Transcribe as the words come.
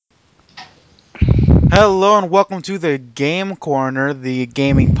Hello and welcome to the Game Corner, the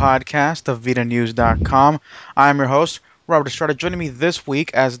gaming podcast of VitaNews.com. I'm your host, Robert Estrada. Joining me this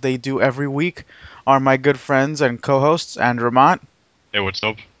week, as they do every week, are my good friends and co-hosts, Andrew Mott Hey, what's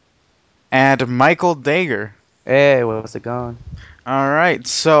up? and Michael Dager. Hey, what's it going? All right,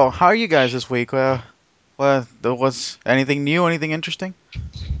 so how are you guys this week? Was anything new, anything interesting?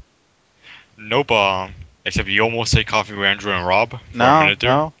 Nope, except you almost said coffee with Andrew and Rob for a No, minute there.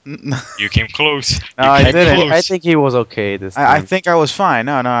 no, no, You came close. You I came didn't. I close. think he was okay this I time. think I was fine.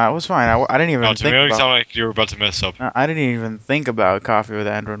 No, I was fine. I didn't No, even to me think it about. sounded like you were about to mess up. I didn't even think about coffee with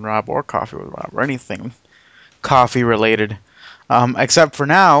Andrew and Rob or coffee with Rob or anything coffee related. Except for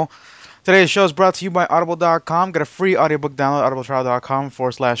now, today's show is brought to you by Audible.com. Get a free audiobook download at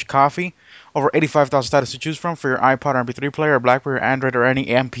audibletrial.com/coffee. Over 85,000 titles to choose from for your iPod or MP3 player or BlackBerry or Android or any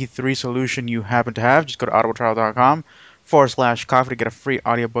MP3 solution you happen to have. Just go to audibletrial.com/coffee to get a free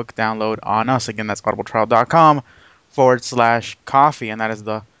audiobook download on us. Again, that's audibletrial.com/coffee. And that is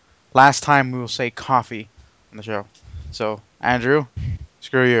the last time we will say coffee on the show. So, Andrew,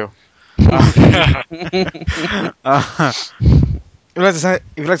 screw you. Uh, if you'd like to send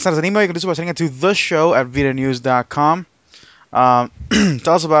us an email, you can do so by sending it to the show at vitanews.com.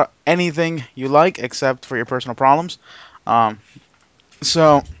 Tell us about anything you like except for your personal problems. Um,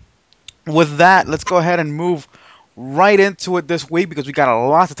 so, with that, let's go ahead and move right into it this week because we got a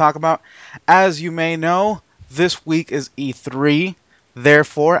lot to talk about. As you may know, this week is E3.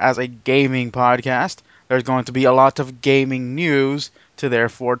 Therefore, as a gaming podcast, there's going to be a lot of gaming news to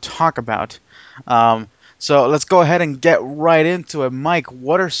therefore talk about. Um, so let's go ahead and get right into it. Mike,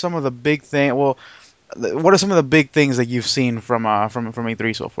 what are some of the big things? Well, what are some of the big things that you've seen from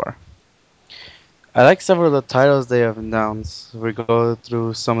E3 so far? I like several of the titles they have announced. We go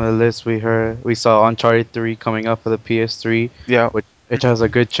through some of the lists we heard. We saw Uncharted 3 coming up for the PS3, Yeah, which has a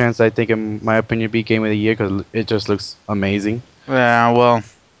good chance, I think, in my opinion, be Game of the Year because it just looks amazing. yeah. Well,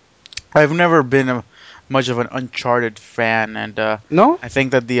 I've never been much of an Uncharted fan, and No? I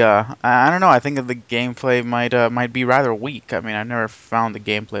think that I don't know. I think that the gameplay might be rather weak. I mean, I never found the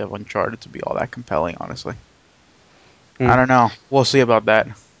gameplay of Uncharted to be all that compelling, honestly. I Hmm. don't know. We'll see about that.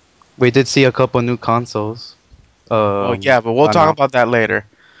 We did see a couple new consoles Well, yeah, but we'll talk announced. about that later.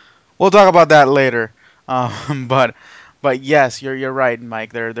 We'll talk about that later. But yes, you're right,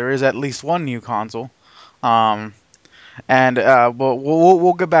 Mike. There is at least one new console. Um, and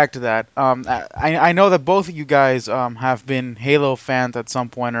we'll get back to that. I know that both of you guys have been Halo fans at some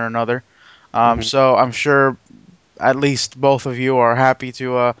point or another. Hmm. So I'm sure at least both of you are happy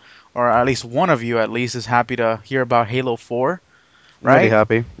to, or at least one of you at least is happy to hear about Halo 4, Really right?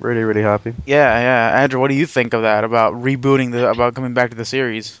 happy. Really, really happy. Yeah, yeah. Andrew, what do you think of that? About about coming back to the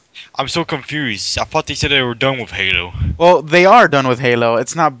series? I'm so confused. I thought they said they were done with Halo. Well, they are done with Halo.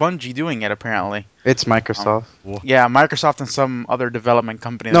 It's not Bungie doing it apparently. It's Um, Microsoft. Wha- yeah, Microsoft and some other development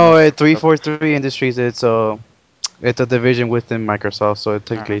company that No, nobody knows. 343 Industries. It's a division within Microsoft, so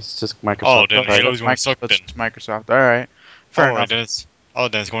technically Uh, it's just Microsoft Oh, so then it's title. Halo's just going Mike. to suck So it's then. just Microsoft. All right, fair Oh, enough. then it's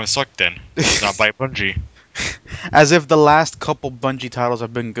then it's going to suck then. It's not by Bungie. As if the last couple Bungie titles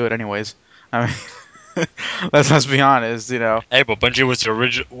have been good, anyways. I mean, let's be honest. Hey, but Bungie was the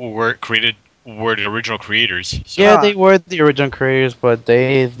original were the original creators. Yeah, So they were the original creators, but I'm not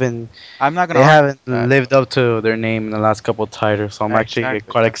they gonna argue haven't with that. lived up to their name in the last couple of titles. So I'm actually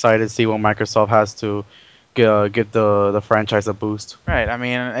Exactly. quite excited to see what Microsoft has to give the franchise a boost. Right. I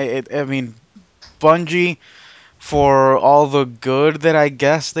mean, Bungie, for all the good that I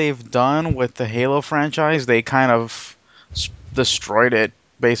guess they've done with the Halo franchise, they kind of destroyed it.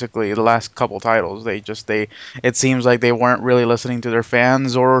 Basically, the last couple titles, they it seems like they weren't really listening to their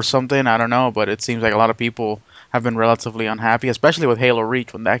fans or something. I don't know, but it seems like a lot of people have been relatively unhappy, especially with Halo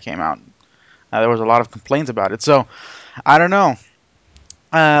Reach when that came out. There was a lot of complaints about it. So I don't know.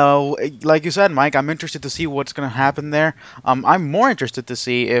 Like you said, Mike, I'm interested to see what's going to happen there. I'm more interested to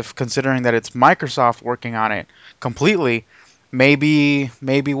see if, considering that it's Microsoft working on it completely, maybe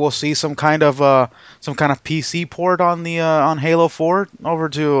we'll see some kind of PC port on the on Halo 4 over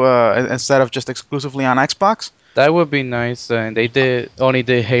to instead of just exclusively on Xbox. That would be nice. And they did only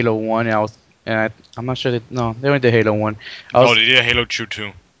did Halo One. I'm not sure. No, they only did Halo One. I no, was they did Halo 2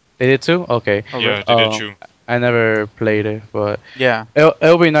 too. They did too. Okay. Oh, really? Yeah, they did 2. I never played it, but Yeah,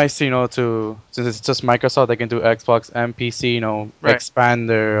 it'll be nice, to since it's just Microsoft, they can do Xbox and PC, right. expand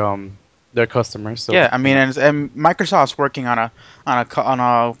their customers. So Yeah, that'd I be mean, nice. and Microsoft's working on on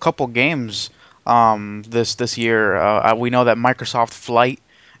a couple games this year. We know that Microsoft Flight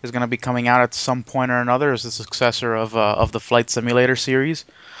is going to be coming out at some point or another as the successor of the Flight Simulator series.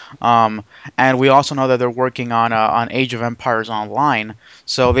 Um, and we also know that they're working on Age of Empires Online.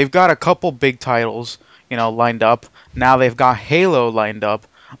 So they've got a couple big titles, lined up. Now they've got Halo lined up.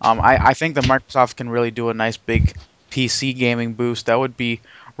 I think that Microsoft can really do a nice big PC gaming boost. That would be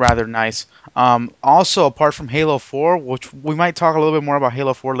rather nice. Also, apart from Halo 4, which we might talk a little bit more about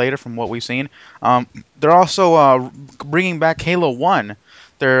Halo 4 later from what we've seen, they're also bringing back Halo 1.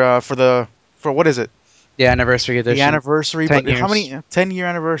 They're for what is it? The anniversary The edition, anniversary, but 10 how years. many 10-year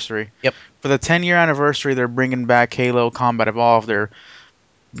anniversary? Yep. For the 10-year anniversary, they're bringing back Halo Combat Evolved.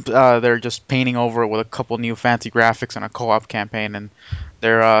 They're just painting over it with a couple new fancy graphics and a co-op campaign, and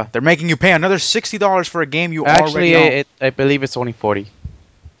they're making you pay another $60 for a game you already Actually, own. I believe it's only 40.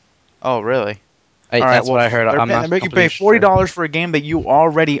 Oh, really? All right. That's Well, what I heard. I'm they're not making you pay completely forty sure. dollars for a game that you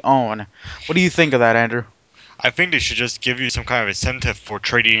already own. What do you think of that, Andrew? I think they should just give you some kind of incentive for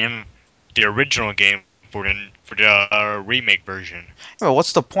trading in the original game for the remake version. Well,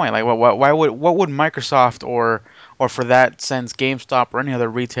 what's the point? Like, what would Microsoft or for that sense GameStop or any other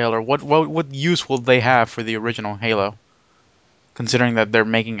retailer, what use will they have for the original Halo? Considering that they're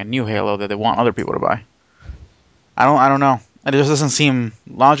making a new Halo that they want other people to buy. I don't know. It just doesn't seem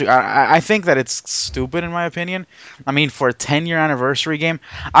logic. I think that it's stupid in my opinion. I mean, for a 10-year anniversary game,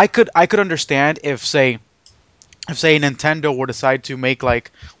 I could understand if say Nintendo were decide to make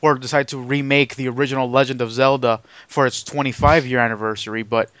like or decide to remake the original Legend of Zelda for its 25-year anniversary,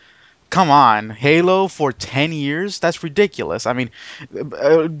 but come on, Halo for 10 years? That's ridiculous. I mean,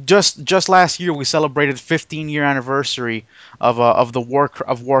 just last year we celebrated 15-year anniversary of the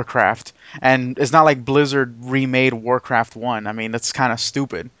Warcraft, and it's not like Blizzard remade Warcraft 1. I mean, that's kind of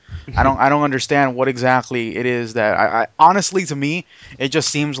stupid. I don't understand what exactly it is that I honestly to me it just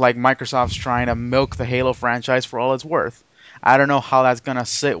seems like Microsoft's trying to milk the Halo franchise for all it's worth. I don't know how that's gonna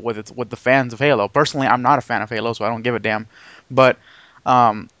sit with the fans of Halo. Personally, I'm not a fan of Halo, so I don't give a damn. But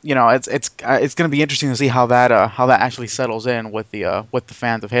it's going to be interesting to see how that actually settles in with the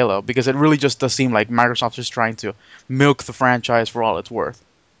fans of Halo because it really just does seem like Microsoft's just trying to milk the franchise for all it's worth.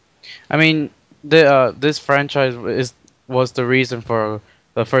 I mean, the this franchise was the reason for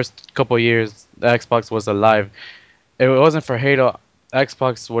the first couple years the Xbox was alive. If it wasn't for Halo,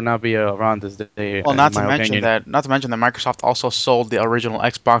 Xbox would not be around this day, Well, in my opinion. not to mention that Microsoft also sold the original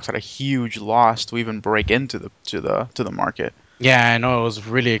Xbox at a huge loss to even break into the market. Yeah, I know it was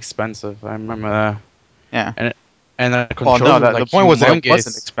really expensive. I remember that, Yeah. and and the Well, controls no, was the like point was that it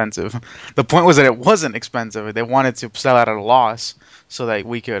wasn't humongous. expensive. The point was that it wasn't expensive. They wanted to sell at a loss so that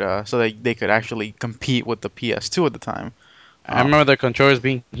they could actually compete with the PS2 at the time. I Um, remember the controllers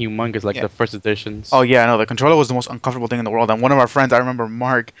being humongous, like the yeah. first editions. Oh yeah, no, the controller was the most uncomfortable thing in the world. And one of our friends, I remember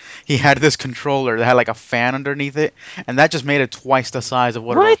Mark, he had this controller that had like a fan underneath it, and that just made it twice the size of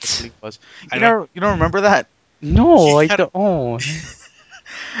what it What? originally was. I know You don't remember that? he No, I had. don't. Oh,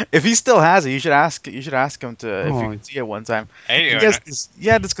 If he still has it, you should ask him to if you oh. could see it one time. Anyway, no, He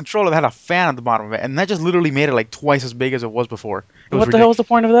had this controller that had a fan at the bottom of it, and that just literally made it like twice as big as it was before. It was What the hell was the ridiculous.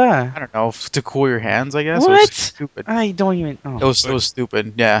 point of I that? don't know, to cool your hands, I guess. It was What? stupid. I don't even. It Oh. was it but was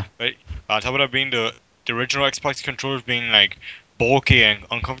stupid. Yeah. but on top of that being the original Xbox controllers being like bulky and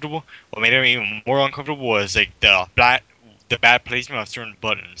uncomfortable, what made them even more uncomfortable was like the bad placement of certain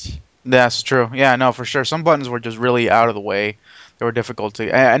buttons. That's true. Yeah, no, for sure. Some buttons were just really out of the way. They were difficult to,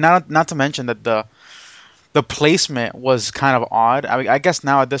 and not to mention that the placement was kind of odd. I mean, I guess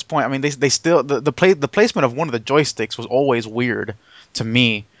now at this point, I mean, they still the placement of one of the joysticks was always weird to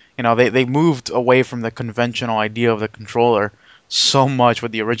me. They moved away from the conventional idea of the controller so much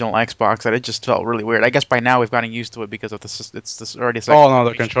with the original Xbox that it just felt really weird. I guess by now we've gotten used to it because of it's this already a Oh second no,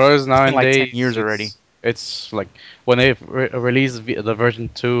 the generation. controllers It's been like 10 nowadays years already. it's like when they released the version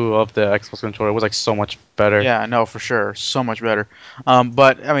 2 of the Xbox controller, it was like so much better. Yeah, no, for sure, so much better.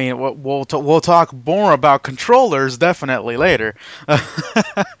 But I mean, we'll talk more about controllers definitely later.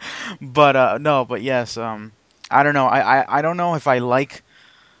 But no, but yes, I don't know. I don't know if I like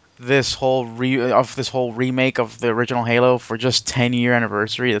this whole remake of the original Halo for just 10-year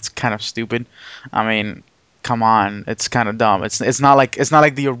anniversary. That's kind of stupid. I mean, come on, it's kind of dumb. It's not like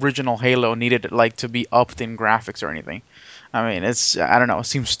the original Halo needed like to be upped in graphics or anything. I mean, I don't know. It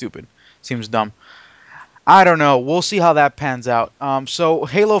seems stupid. Seems dumb. I don't know. We'll see how that pans out. So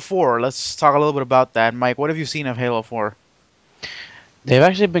Halo 4. Let's talk a little bit about that, Mike. What have you seen of Halo 4? They've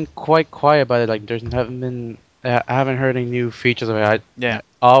actually been quite quiet about it. Like there's haven't been I haven't heard any new features of it. Yeah,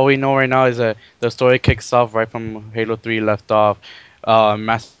 All we know right now is that the story kicks off right from Halo 3 left off.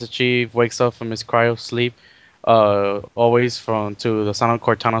 Master Chief wakes up from his cryo sleep, always from to the sound of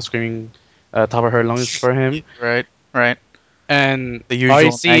Cortana screaming top of her lungs for him. right, right. and The all you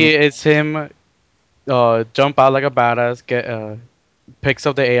usual nagging. see is him jump out like a badass, get picks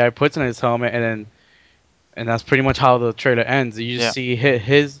up the AI, puts in his helmet, and that's pretty much how the trailer ends. You just Yeah. see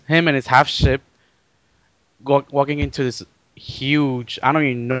him and his half ship walking into this huge. I don't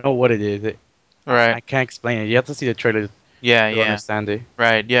even know what it is. I Right. can't explain it. You have to see the trailer Yeah. to Yeah. understand it.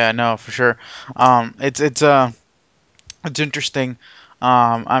 Right. Yeah. No, for sure. It's it's interesting.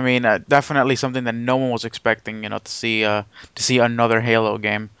 I mean, definitely something that no one was expecting. To see another Halo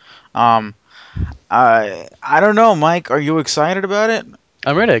game. Um, I don't know, Mike. Are you excited about it?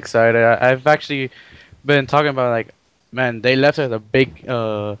 I'm really excited. I've actually been talking about like, man, they left it as a big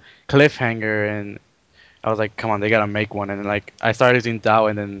cliffhanger, and I was like, come on, they gotta make one. And like, I started losing doubt,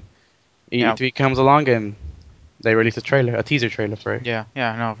 and then Yeah. E3 comes along, and they released a trailer, a teaser trailer for it. Yeah.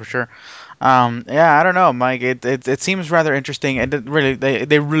 Yeah. No, for sure. Yeah, I don't know, Mike. It seems rather interesting. Really,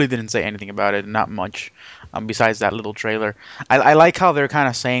 they really didn't say anything about it, not much, besides that little trailer. I like how they're kind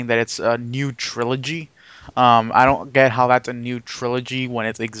of saying that it's a new trilogy. I don't get how that's a new trilogy when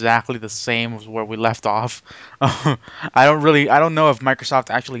it's exactly the same as where we left off. I don't know if Microsoft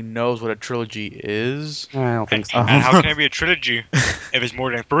actually knows what a trilogy is. I don't think so. And how Um, can it be a trilogy if it's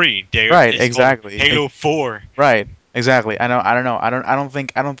more than three? There, right, it's called exactly. Halo 4. Right, exactly. I don't know. I don't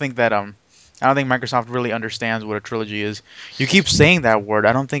think that I don't think Microsoft really understands what a trilogy is. You keep saying that word.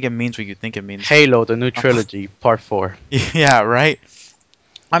 I don't think it means what you think it means. Halo, the new trilogy, part four. Yeah, right.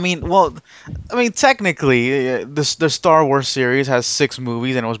 I mean, well, I mean, technically, the Star Wars series has 6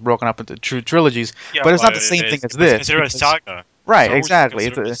 movies and it was broken up into true trilogies, Yeah, but it's not but the same thing as it was this considered a because saga. right, Star Wars is exactly.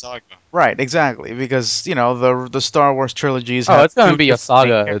 considered a saga. Right, exactly because the Star Wars trilogies Oh, have it's gonna two be a different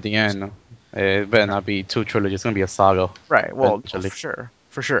main saga at the characters. end. It better not be two trilogies. It's gonna be a saga Right. Well, no, eventually. for sure,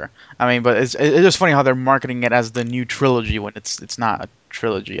 for sure. I mean, but it's just funny how they're marketing it as the new trilogy when it's not a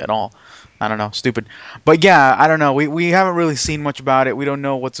trilogy at all. I don't know, stupid. But yeah, I don't know. We haven't really seen much about it. We don't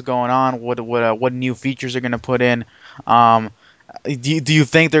know what's going on. What new features they're gonna put in. Um, do you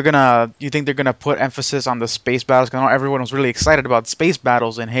think they're gonna put emphasis on the space battles? 'Cause I know everyone was really excited about space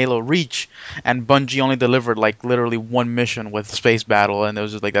battles in Halo Reach, and Bungie only delivered like literally one mission with space battle, and it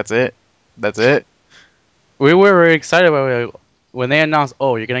was just like that's it, that's it. We were very excited about it when they announced,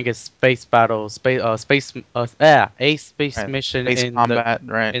 "Oh, you're gonna get space battle, a space Right. mission Space combat,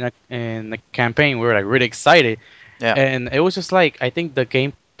 right? in the campaign." We were like really excited, Yeah. and it was just like I think the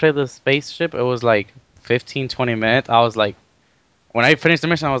gameplay of the spaceship. It was like 15, 20 minutes. I was like, when I finished the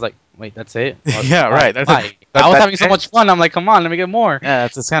mission, I was like, "Wait, that's it? Yeah, right. Why? I was That's having so it. much fun. I'm like, come on, let me get more." Yeah,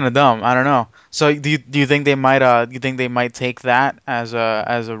 it's kind of dumb. I don't know. So do you think they might take that as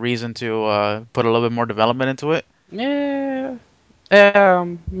a reason to put a little bit more development into it? Yeah,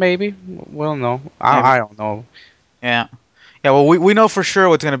 maybe. Well, no, Maybe. I don't know. Yeah. Yeah. Well, we know for sure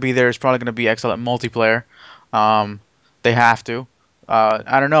what's gonna be there is probably gonna be excellent multiplayer. Um, they have to.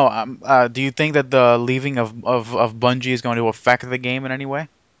 I don't know. Do you think that the leaving of Bungie is going to affect the game in any way?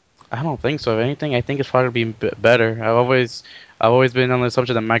 I don't think so. If anything, I think it's probably been better. I've always been on the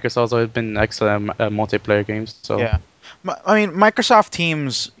assumption that Microsoft's always been excellent at multiplayer games. So Yeah. I mean, Microsoft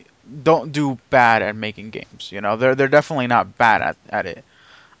teams don't do bad at making games. They're definitely not bad at it.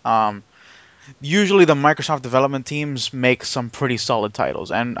 Um, Usually the Microsoft development teams make some pretty solid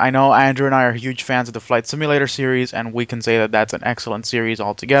titles, and I know Andrew and I are huge fans of the Flight Simulator series, and we can say that that's an excellent series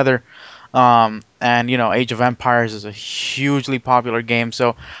altogether. And Age of Empires is a hugely popular game,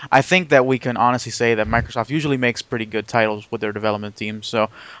 so I think that we can honestly say that Microsoft usually makes pretty good titles with their development teams. So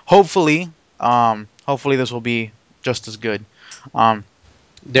hopefully this will be just as good. Um,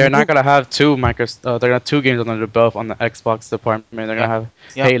 they're not gonna have they're gonna have two games under the belt on the Xbox department. They're gonna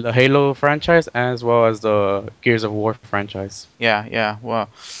yeah, have yep, Halo franchise as well as the Gears of War franchise. yeah, yeah. Well,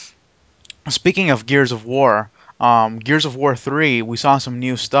 speaking of Gears of War, Gears of War 3, we saw some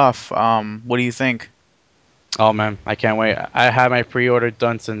new stuff. What do you think? Oh man, I can't wait. I had my pre-order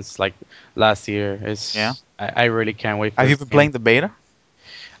done since like last year. Yeah. I really can't wait for Have you this been game. playing the beta?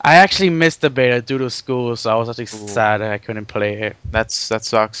 I actually missed the beta due to school, so I was actually Ooh, sad that I couldn't play it. that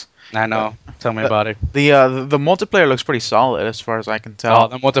sucks. I Uh, know. Tell me the about it. the multiplayer looks pretty solid as far as I can Oh, tell.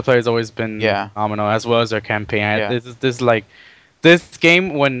 the multiplayer has always been Yeah, phenomenal, as well as their campaign. yeah, This like this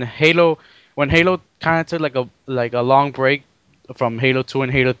game when Halo kind of took like a long break from Halo 2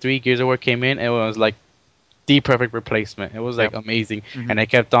 and Halo 3. Gears of War came in, and it was like the perfect replacement. It was yep. like amazing, Hmm. and they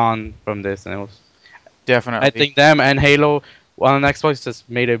kept on from this, and it was. I Definitely. think them and Halo on Xbox just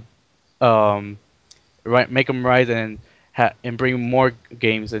made it um right make them rise and bring more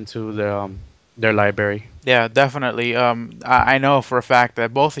games into their library. Yeah, definitely. I know for a fact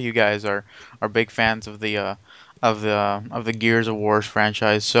that both of you guys are big fans of the Gears of War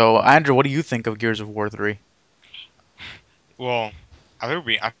franchise. So, Andrew, what do you think of Gears of War 3? Well, I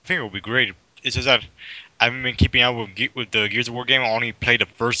think it would be great. It's just that I haven't been keeping up with with the Gears of War game. I only played the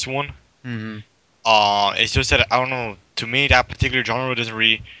first one. Hmm. It's just that I don't know. To me, that particular genre doesn't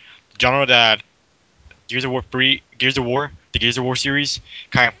really genre that Gears of War, the Gears of War series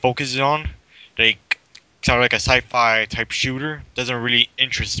kind of focuses on, like sort of like a sci-fi type shooter, doesn't really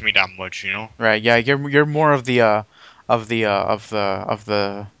interest me that much. You know? Right. Yeah. You're more of the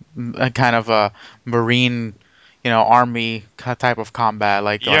kind of marine, army type of combat,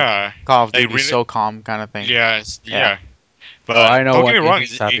 like Yeah, Call of like Duty, really. SOCOM kind of thing. Yeah, Yeah. yeah. Oh, I But know don't get what me game wrong.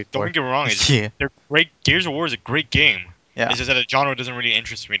 he's happy Don't for. get me wrong. Is Yeah. they're great. Gears of War is a great game. Yeah. It's just that the genre doesn't really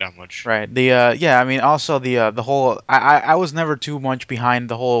interest me that much. Right. Yeah, I mean also the whole I was never too much behind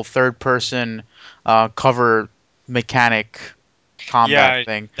the whole third person cover mechanic combat Yeah,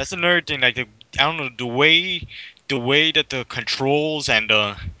 thing. that's another thing. Like I don't know the way that the controls and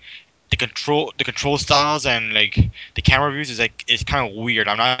the control styles and like the camera views is like it's kind of weird.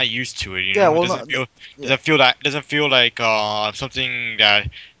 I'm not used to it. You Yeah, know, it well no, yeah. doesn't feel like something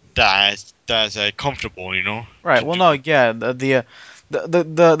that's comfortable. You know, Right. to Well do. no, yeah,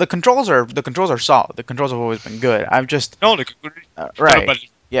 the controls are solid. The controls have always been good. I've just No, no, no, right. but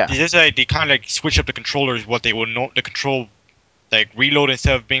Yeah. they just like they kind of like switch up the controllers. What they will know the control like reload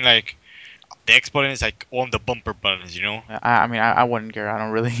instead of being like the X button is like on the bumper buttons. You know. I mean I wouldn't care. I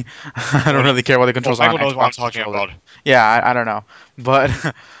don't really I don't Well, really care what the well, controls are on Michael knows what I'm Xbox talking controller. about. Yeah, I don't know. But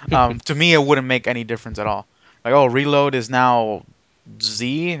to me it wouldn't make any difference at all. Like, oh, reload is now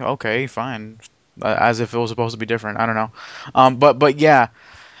Z. Okay, fine. As if it was supposed to be different. I don't know. But yeah.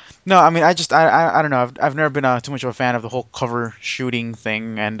 No, I mean I don't know. I've never been too much of a fan of the whole cover shooting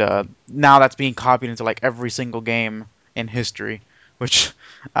thing, and now that's being copied into like every single game in history, which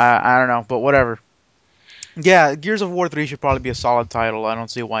I don't know, but whatever. Yeah, Gears of War 3 should probably be a solid title. I don't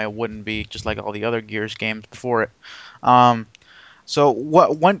see why it wouldn't be, just like all the other Gears games before it. Um, so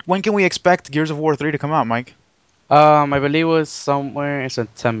when can we expect Gears of War 3 to come out, Mike? I believe it was somewhere in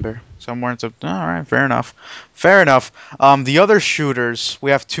September. Somewhere in September. All right, fair enough. Fair enough. The other shooters,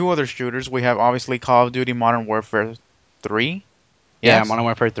 we have two other shooters. We have obviously Call of Duty Modern Warfare 3. Yeah, Yes? Modern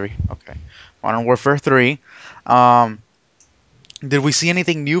Warfare 3. Okay. Modern Warfare 3. Um, did we see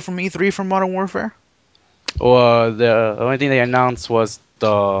anything new from E3 from Modern Warfare? Well, the only thing they announced was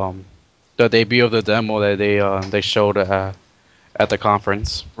the debut of the demo that they showed at the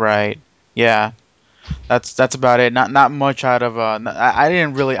conference. Right. Yeah. That's about it. Not much out of I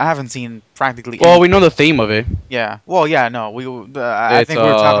didn't really I haven't seen practically Well, we know anything. the theme of it. Yeah. Well, yeah, no. I It's think we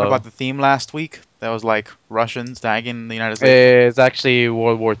were talking about the theme last week. That was like Russians tagging the United States. it's actually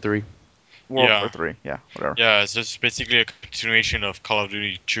World War III. World War Yeah, 3. Yeah, whatever. yeah. It's just basically a continuation of Call of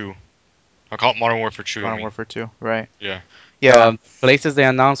Duty 2. I call it Modern Warfare 2. I Modern mean, Warfare 2. Right. yeah. Yeah. Places they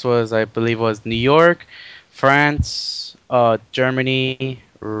announced was I believe was New York, France, Germany,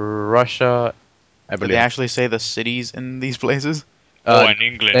 Russia, I Did they believe. actually say the cities in these places? Oh, and They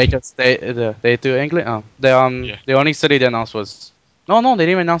England. just they do England. Yeah, The only city they announced was no, they didn't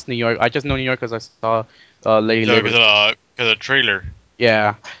even announce New York. I just know New York because I saw Lady Liberty. because of the trailer.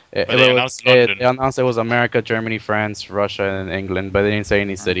 Yeah, But they announced they London. announced it was America, Germany, France, Russia, and England, but they didn't say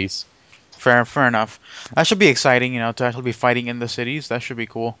any Right. cities. Fair enough. That should be exciting, to actually be fighting in the cities. That should be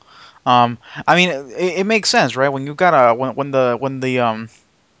cool. I mean, it makes sense, right? When you got a when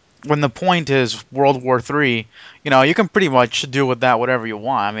the point is World War Three, you can pretty much do with that whatever you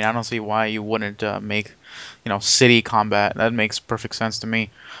want. I mean, I don't see why you wouldn't make, city combat. That makes perfect sense to me.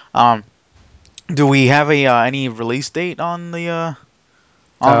 Um, do we have a any release date on the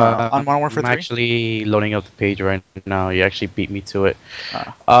on Modern Warfare I'm 3? actually loading up the page right now. You actually beat me to it.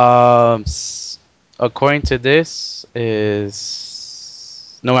 Uh, According to this,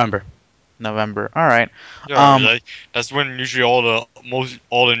 is November. November. All right. Yeah, Um, that's when usually all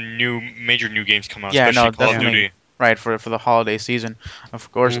the new major new games come out, yeah, especially no, Call of Yeah. definitely Duty. right for the holiday season,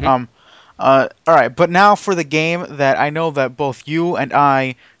 of course. Hmm. All right, but now for the game that I know that both you and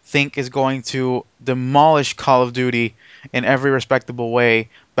I think is going to demolish Call of Duty in every respectable way,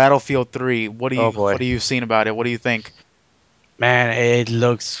 Battlefield 3. Oh What boy. are you seeing about it? What do you think? Man, it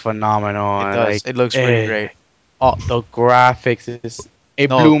looks phenomenal. It And does. like, It looks really great. the graphics is it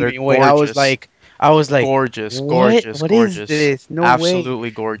No, blew they're me away. gorgeous. I was like, Gorgeous, what? gorgeous, What is gorgeous. this? No way. Absolutely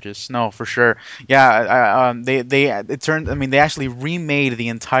gorgeous. No, for sure. Yeah, they it turned. I mean, they actually remade the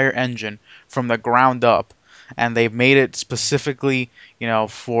entire engine from the ground up, and they've made it specifically,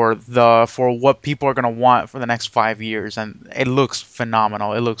 for what people are gonna want for the next 5 years, and it looks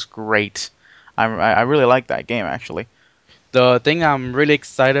phenomenal. It looks great. I really like that game actually. The thing I'm really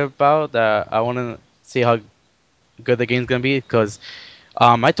excited about that I want to see how good the game's gonna be because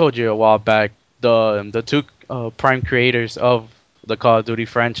I told you a while back the two prime creators of the Call of Duty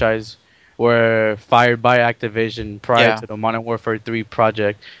franchise were fired by Activision prior Yeah. to the Modern Warfare 3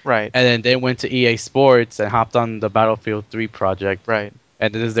 project, Right. and then they went to EA Sports and hopped on the Battlefield 3 project, Right.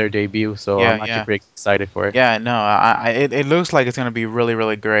 and this is their debut. So Yeah. I'm actually Yeah. pretty excited for it. Yeah. No. It looks like it's gonna be really,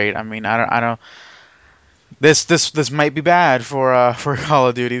 really great. I mean, I don't. This might be bad for for Call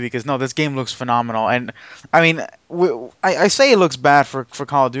of Duty because no, this game looks phenomenal. And I mean, I say it looks bad for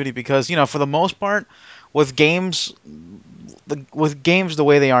Call of Duty because for the most part, with games with games the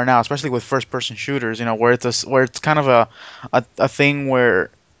way they are now, especially with first person shooters, where where it's kind of a thing where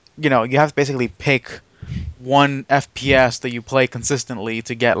you have to basically pick one FPS that you play consistently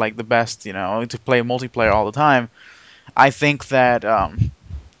to get like the best, to play multiplayer all the time. I think that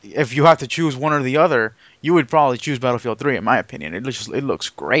if you have to choose one or the other, you would probably choose Battlefield 3 in my opinion. It looks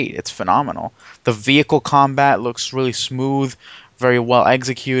great. It's phenomenal. The vehicle combat looks really smooth, very well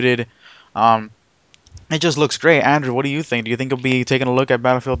executed. Um, it just looks great. Andrew, what do you think? Do you think you'll be taking a look at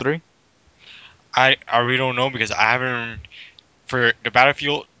Battlefield 3? I really don't know because I haven't for the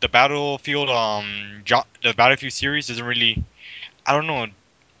Battlefield series doesn't really, I don't know,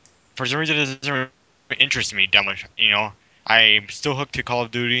 for some reason it doesn't really interest me that much. I'm still hooked to Call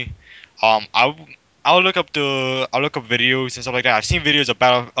of Duty. I'll I'll look up videos and stuff like that. I've seen videos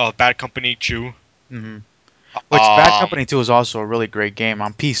of Bad Company 2. Hmm. Which Bad Um Company 2 is also a really great game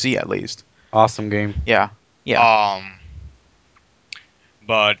on PC at least. Awesome game. Yeah. Yeah. um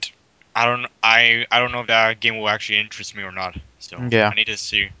but I don't know if that game will actually interest me or not. So Yeah. I need to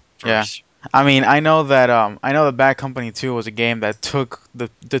see Yeah. first. I mean, I know that Bad Company 2 was a game that took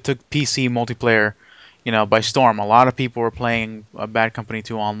PC multiplayer, by storm. A lot of people were playing Bad Company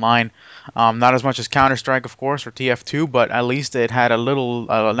 2 online. Not as much as Counter-Strike, of course, or TF2, but at least it had a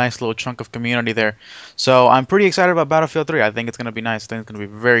nice little chunk of community there. So I'm pretty excited about Battlefield 3. I think it's gonna be nice. I think it's gonna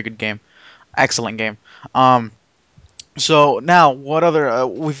be a very good game, excellent game. Um, so now, what other?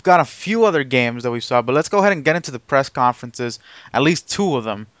 We've got a few other games that we saw, but let's go ahead and get into the press conferences. At least two of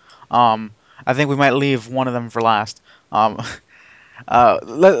them. I think we might leave one of them for last. Um,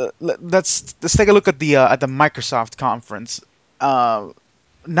 let's take a look at the Microsoft conference. Uh,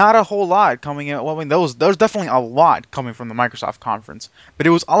 Not a whole lot coming in. Well, I mean, there's definitely a lot coming from the Microsoft conference, but it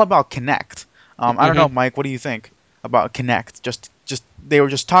was all about Kinect. I don't Hmm. know, Mike. What do you think about Kinect? Just they were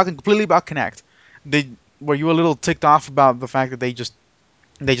just talking completely about Kinect. Were you a little ticked off about the fact that they just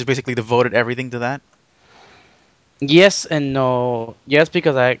basically devoted everything to that? Yes and no. Yes,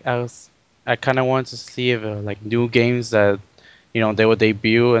 because I kind of wanted to see if like new games that they would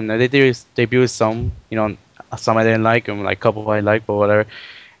debut, and they debut some, some I didn't like and like a couple I like, but whatever.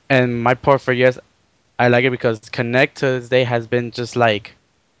 And my part for yes, I like it because Connect to this day has been just like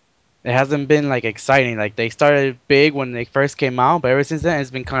it hasn't been like exciting. Like they started big when they first came out, but ever since then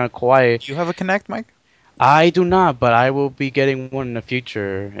it's been kind of quiet. Do you have a Kinect, Mike? I do not, but I will be getting one in the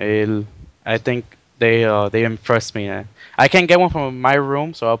future. I think they impressed me. I can't get one from my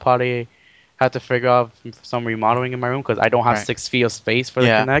room, so I'll probably have to figure out some remodeling in my room because I don't have Right. 6 feet of space for the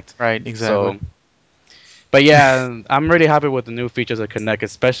Yeah. Connect. Right. Exactly. So, but yeah, I'm really happy with the new features of Connect,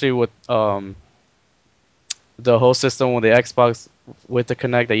 especially with the whole system with the Xbox with the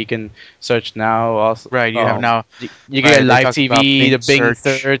Connect that you can search now. Also, Right. You have now. you can get Right. They live talked about TV, the Bing Bing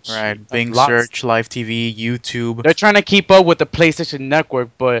search. search, Right. Bing lots. search, live TV, YouTube. They're trying to keep up with the PlayStation Network,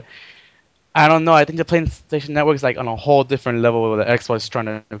 but I don't know. I think the PlayStation Network is like on a whole different level where the Xbox is trying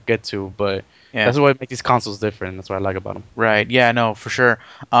to get to, but that's Yeah. what makes these consoles different. That's what I like about them. Right. Yeah. No, for sure.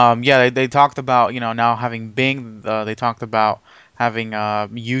 Yeah. They talked about now having Bing. They talked about having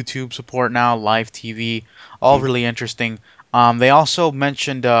YouTube support now, live TV. All Hmm. really interesting. They also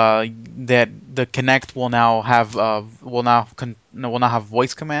mentioned that the Kinect will now have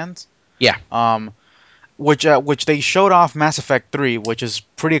voice commands. Yeah. Um, which they showed off Mass Effect 3, which is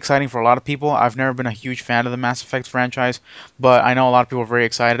pretty exciting for a lot of people. I've never been a huge fan of the Mass Effect franchise, but I know a lot of people are very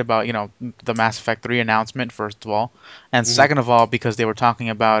excited about, the Mass Effect 3 announcement first of all, and Hmm. second of all because they were talking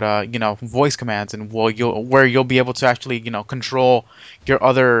about voice commands and where you'll be able to actually, control your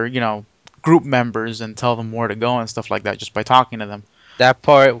other, group members and tell them where to go and stuff like that just by talking to them. That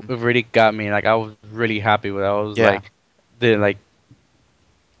part really got me. Like I was really happy with it. I was Yeah. like, the like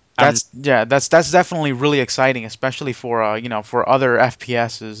I'm. That's definitely really exciting, especially for for other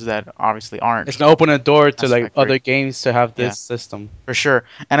FPSs that obviously It's aren't gonna open a door to Mass like Effect 3. other games to have Yeah, this system. for sure.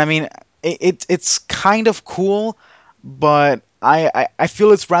 And I mean, it's kind of cool, but I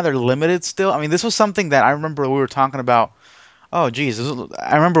feel it's rather limited still. I mean, this was something that I remember we were talking about. Oh, geez,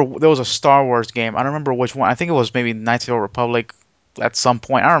 I remember there was a Star Wars game. I don't remember which one. I think it was maybe Knights of the Old Republic at some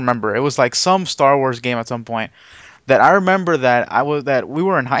point. I don't remember. It was like some Star Wars game at some point that I remember that we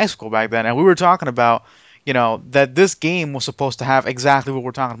were in high school back then, and we were talking about. that this game was supposed to have exactly what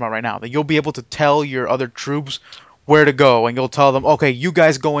we're talking about right now. That you'll be able to tell your other troops where to go, and you'll tell them, okay, you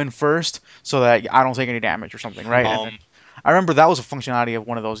guys go in first, so that I don't take any damage or something, right? And then Um, I remember that was a functionality of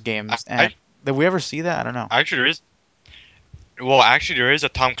one of those games, I and did we ever see that? I don't know. actually there is well actually there is a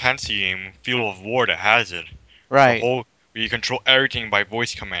Tom Clancy game, Field of War, that has it. The Right, whole where you control everything by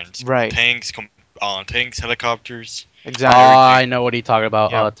voice commands. right, Tanks, helicopters, Oh, exactly. everything. I know what he talking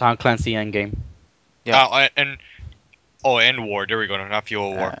about. Yep, Tom Clancy Endgame. yep. And oh, and War. There we go. Not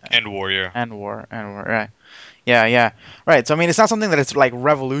Field of War. Uh, End War. Yeah. and war, right. Yeah, yeah, right. So I mean, it's not something that it's like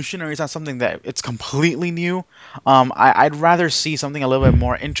revolutionary. It's not something that it's completely new. I'd rather see something a little bit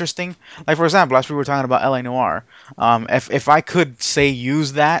more interesting. Like for example, as we were talking about LA Noir, if I could say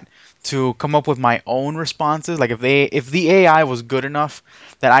use that to come up with my own responses, like if the AI was good enough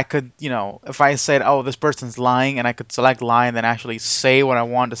that I could, if I said, oh, this person's lying, and I could select lie and then actually say what I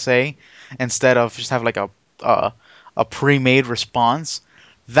want to say instead of just have like a a pre-made response,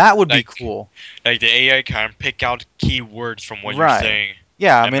 that would be Like cool. the AI can pick out key words from what you're Right. saying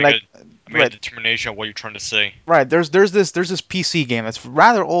Yeah, I and mean like make a right determination of what you're trying to say. right there's this PC game that's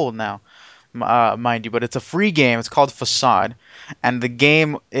rather old now, mind you, but it's a free game. It's called Facade, and the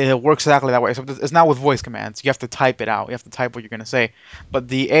game it works exactly that way. Except it's not with voice commands. You have to type it out. You have to type what you're gonna say, but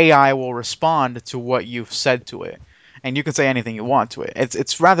the AI will respond to what you've said to it, and you can say anything you want to it.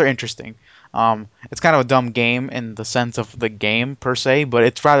 It's rather interesting. It's kind of a dumb game in the sense of the game per se, but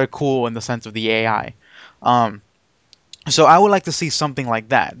it's rather cool in the sense of the AI. Um, So I would like to see something like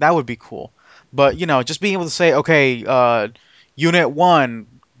that. That would be cool. But just being able to say, okay, Unit One,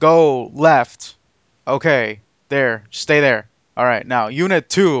 go left. Okay, there, stay there. All right, now Unit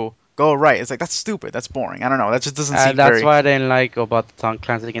Two, go right. It's like that's stupid. That's boring. I don't know. That just doesn't And seem that's very why I didn't like about the Tom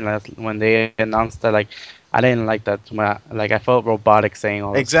Clancy game when they announced that. Like, I didn't like that. Like, I felt robotic saying all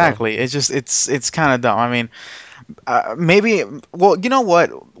this stuff. exactly. It's kind of dumb. I mean, maybe. Well, you know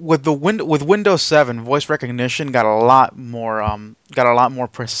what? With Windows 7, voice recognition got a lot more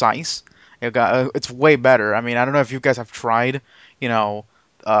precise. It's way better. I mean, I don't know if you guys have tried, you know,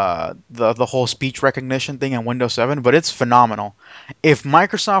 the whole speech recognition thing in Windows 7, but it's phenomenal. If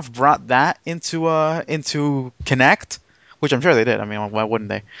Microsoft brought that into Kinect, which I'm sure they did. I mean, why wouldn't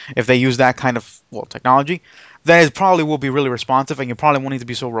they? If they use that kind of technology, then it probably will be really responsive, and you probably won't need to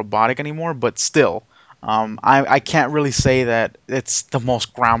be so robotic anymore. But still, I can't really say that it's the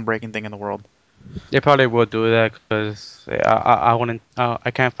most groundbreaking thing in the world. They probably would do that because I wouldn't.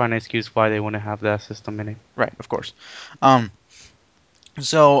 I can't find an excuse why they wouldn't have that system in it. Right, of course. Um,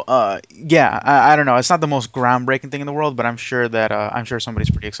 yeah, I don't know. It's not the most groundbreaking thing in the world, but I'm sure somebody's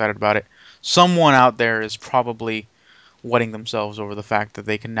pretty excited about it. Someone out there is probably wetting themselves over the fact that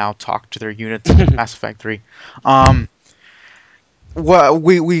they can now talk to their units in Mass Effect 3. Um, Well,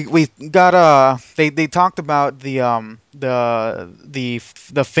 we got they talked about the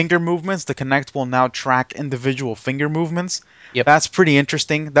finger movements. The Kinect will now track individual finger movements. Yep. That's pretty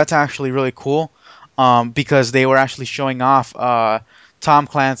interesting. That's actually really cool. Because they were actually showing off Tom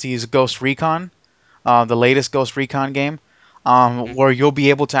Clancy's Ghost Recon, the latest Ghost Recon game, Mhm. where you'll be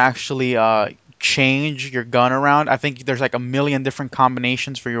able to actually change your gun around. I think there's like a million different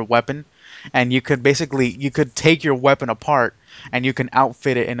combinations for your weapon, and you could take your weapon apart and you can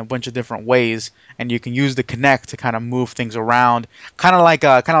outfit it in a bunch of different ways, and you can use the Kinect to kind of move things around, kind of like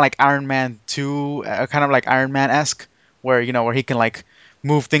Iron Man 2, kind of like Iron Man esque, where where he can like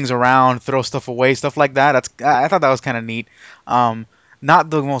move things around, throw stuff away, stuff like that. I thought that was kind of neat. Um, Not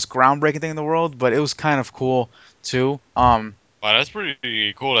the most groundbreaking thing in the world, but it was kind of cool too. Wow, that's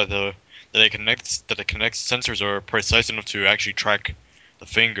pretty cool that the connect sensors are precise enough to actually track the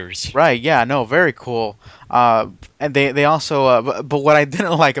fingers. Right, yeah, no, very cool. And they also, but what I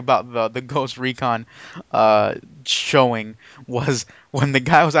didn't like about the Ghost Recon uh, showing was when the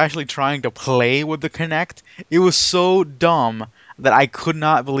guy was actually trying to play with the Kinect. It was so dumb that I could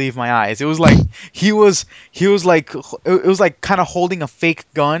not believe my eyes. It was like he was like it was like kind of holding a fake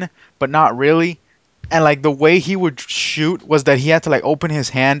gun, but not really. And like the way he would shoot was that he had to like open his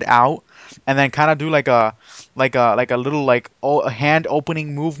hand out and then kind of do like a little a hand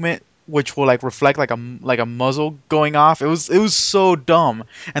opening movement which will like reflect like a muzzle going off. It was so dumb,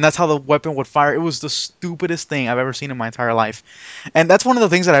 and that's how the weapon would fire. It was the stupidest thing I've ever seen in my entire life, and that's one of the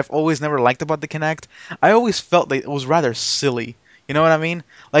things that I've always never liked about the Kinect. I always felt that it was rather silly. You know what I mean?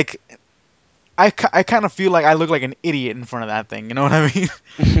 Like I kind of feel like I look like an idiot in front of that thing. You know what I mean?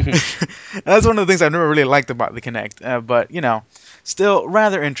 That's one of the things I've never really liked about the Kinect. But still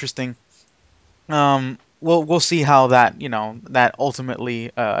rather interesting. We'll see how that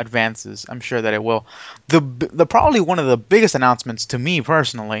ultimately advances. I'm sure that it will. The probably one of the biggest announcements to me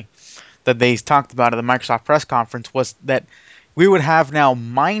personally that they talked about at the Microsoft press conference was that we would have now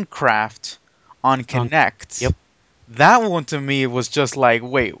Minecraft on Yep. Kinect. That one to me was just like,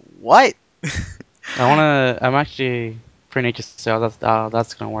 wait, what? I'm actually pretty interested to see how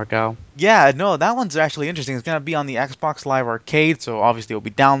that's gonna work out. Yeah, no, that one's actually interesting. It's gonna be on the Xbox Live Arcade, so obviously it'll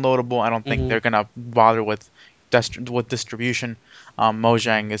be downloadable. I don't think Hmm. they're gonna bother with distribution.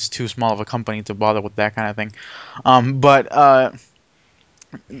 Mojang is too small of a company to bother with that kind of thing. But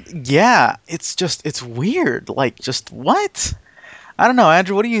yeah, it's weird. Like, just what? I don't know,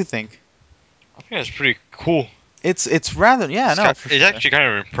 Andrew. What do you think? I think that's pretty cool. It's rather, yeah, no, for It's sure. actually kind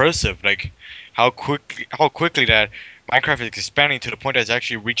of impressive, like how quickly that Minecraft is expanding to the point that it's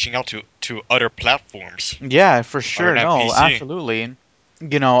actually reaching out to other platforms Yeah, for other sure. than No, PC. absolutely.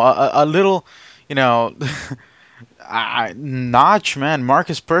 You know, a little, you know, Notch, man,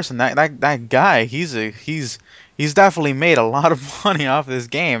 Marcus Person, that guy, he's definitely made a lot of money off this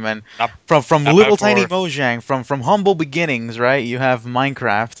game, and Not from not bad little tiny for Mojang, from humble beginnings, right? You have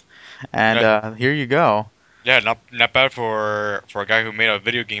Minecraft, and yeah here you go. yeah not bad for a guy who made a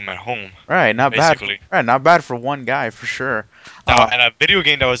video game at home, Right, not bad for basically. one guy for sure. Now Uh, and a video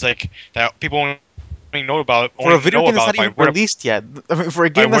game that was like that people only for a know video about game by that's not even released yet, I mean, for a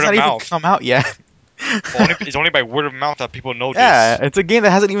game word that's of not even mouth. come out yet. It's only by word of mouth that people know Yeah, this. it's a game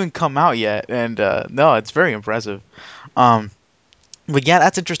that hasn't even come out yet, and no, it's very impressive. Um, but yeah,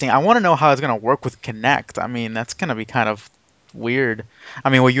 that's interesting. I want to know how it's gonna work with Kinect. I mean, that's gonna be kind of weird. I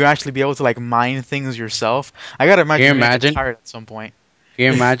mean, will you actually be able to like mine things yourself? I gotta Can you imagine you're gonna get imagine? tired at some point. Can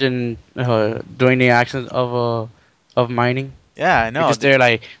you imagine doing the actions of mining? Yeah, I You're know. just there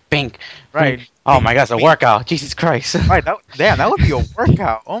like pink, pink. Right, Oh ping, my God, it's a ping. workout. Jesus Christ. Right, damn, that would be a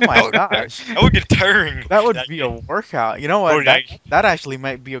workout. Oh my That gosh, would get tiring. that would That, be a workout. You know bro, what? like, That actually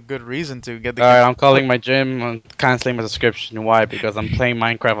might be a good reason to get the All right, Kinect. I'm calling my gym. I'm canceling my subscription. Why? Because I'm playing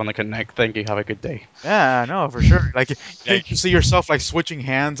Minecraft on the Connect. Thank you. Have a good day. Yeah, no, for sure. Like you like, see yourself like switching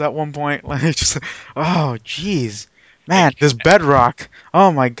hands at one point, like just oh jeez, man, like, this bedrock.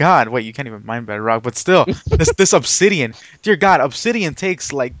 Oh my God, wait, you can't even mine bedrock, but still, this obsidian. Dear God, obsidian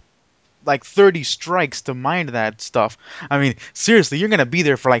takes like 30 strikes to mine that stuff. I mean, seriously, you're gonna be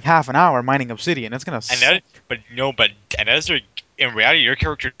there for like half an hour mining obsidian. It's gonna and suck. that, but no, but and that's like, in reality, your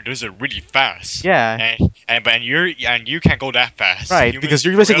character does it really fast, Yeah, and you can't go that fast. right, Humans because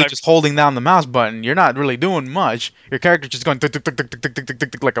you're in real basically life, just holding down the mouse button. You're not really doing much. Your character's just going tick tick tick tick tick tick tick tick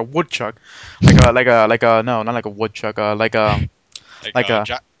tick tick like a woodchuck, like a no, not like a woodchuck, like like a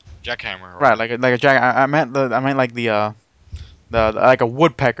jackhammer right, or like a jag. I meant like like a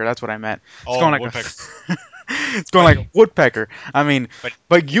woodpecker. That's what I meant. It's going oh like a woodpecker, it's going but like a woodpecker. I mean, but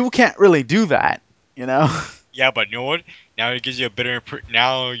but you can't really do that, you know? yeah, but you know what? Now it gives you a better.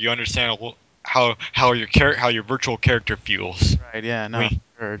 Now you understand how your virtual character feels Right? Yeah. No, when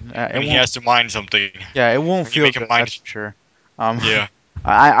for sure. It when he won't. has to mine something. Yeah, it won't When you feel make him good. mine, That's for sure. Um, yeah.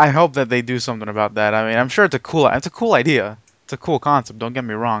 I hope that they do something about that. I mean, I'm sure it's a cool idea. It's a cool concept. Don't get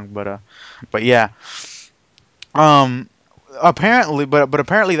me wrong, but yeah. Um, apparently, but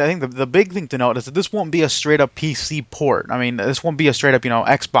apparently, I think the big thing to note is that this won't be a straight up PC port. I mean, this won't be a straight up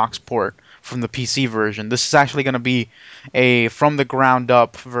Xbox port from the PC version. This is actually going to be a from the ground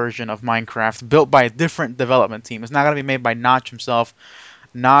up version of Minecraft built by a different development team. It's not going to be made by Notch himself.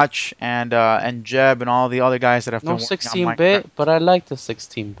 Notch and Jeb and all the other guys that have No been working on Minecraft. 16-bit, but I like the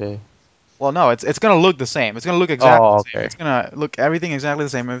 16-bit. Well, no, it's gonna look the same. It's gonna look exactly Oh, the same. okay. It's gonna look everything exactly the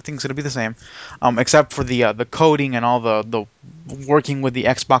same. Everything's gonna be the same, except for the coding and all the working with the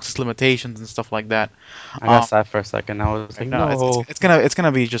Xbox's limitations and stuff like that. I got Um, sad for a second. I was like, right, no, no. it's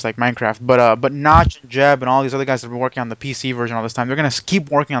gonna be just like Minecraft. But Notch and Jeb and all these other guys that have been working on the PC version all this time, they're gonna keep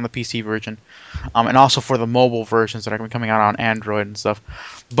working on the PC version. And also for the mobile versions that are gonna be coming out on Android and stuff.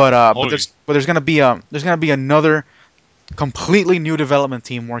 Holy. But there's gonna be another completely new development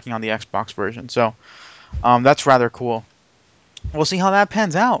team working on the Xbox version. So that's rather cool. We'll see how that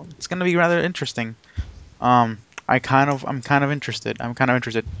pans out. It's gonna be rather interesting. I'm kind of interested. I'm kind of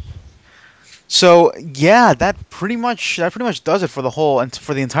interested. So yeah, that pretty much does it for the whole and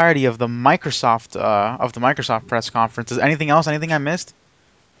for the entirety of the Microsoft press conference. Is anything else? Anything I missed?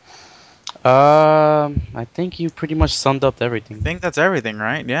 I think you pretty much summed up I everything. think that's everything,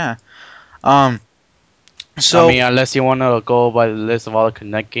 right? Yeah. Um. I So mean, unless you want to go by the list of all the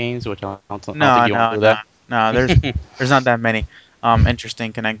Connect games, which I don't think no, you want to no, do no, that. no. There's not that many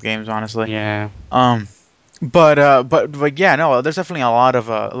interesting Connect games, honestly. Yeah. Um. But yeah, no, there's definitely a lot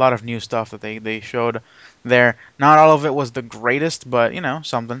of new stuff that they showed there. Not all of it was the greatest, but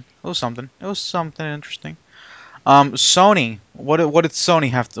something. It was something. It was something interesting. Sony. What did Sony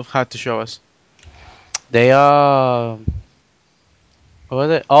have to show us? They What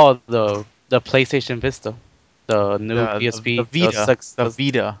was it? Oh, the PlayStation Vista, the new The PSP, Vita, the the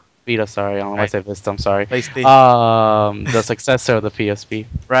Vita, Vita. Sorry, I don't know why I right? said Vista. I'm sorry. PlayStation, The successor of the PSP.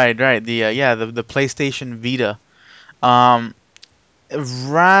 right, right. The yeah, the PlayStation Vita. Um,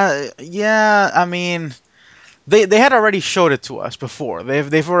 yeah. I mean, they had already showed it to us before.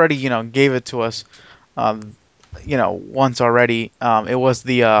 They've already gave it to us. Um, once already. It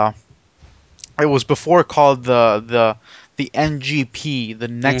was before called the NGP, the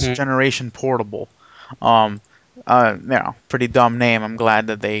Next Hmm. Generation Portable. Um, pretty dumb name. I'm glad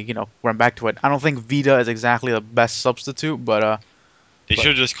that they went back to it. I don't think Vita is exactly the best substitute, They but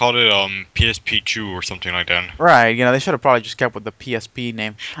should have just called it PSP2 or something like that. right, they should have probably just kept with the PSP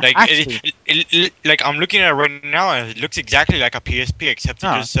name. Like Actually, like I'm looking at it right now, and it looks exactly like a PSP, except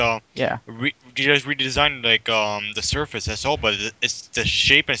no, yeah, they just redesigned like the surface. That's all, but it's the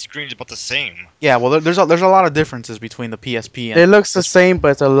shape and screen is about the same. yeah. Well, there's a lot of differences between the PSP and It looks the this. same,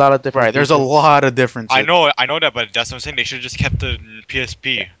 but it's a lot of different Right, there's a features. lot of differences. I know that, but that's what I'm saying. They should have just kept the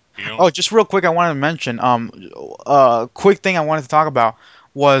PSP. You know? Oh, just real quick, I wanted to mention quick thing I wanted to talk about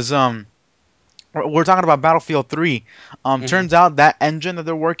was we're talking about Battlefield 3. Hmm. Turns out that engine that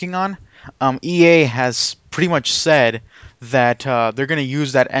they're working on, EA has pretty much said that they're going to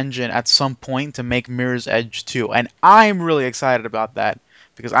use that engine at some point to make Mirror's Edge 2, and I'm really excited about that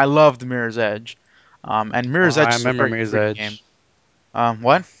because I loved Mirror's Edge, and Mirror's I Edge is a remember very Mirror's pretty game. Edge.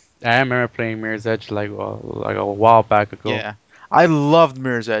 What? I remember playing Mirror's Edge like a while back ago. Yeah, I loved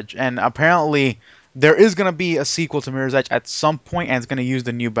Mirror's Edge, and apparently there is going to be a sequel to Mirror's Edge at some point, and it's going to use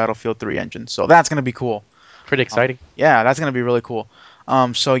the new Battlefield 3 engine, so that's going to be cool. Pretty exciting. Yeah, that's gonna be really cool.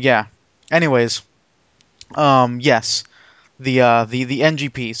 So yeah. Anyways, yes, the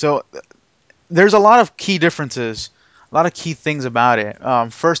NGP. So there's a lot of key differences, a lot of key things about it.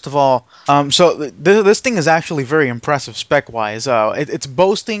 First of all, this thing is actually very impressive spec wise. It's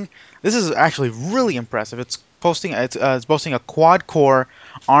boasting. This is actually really impressive. It's boasting a quad core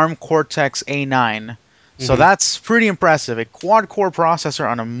ARM Cortex A9. So Hmm. that's pretty impressive. A quad core processor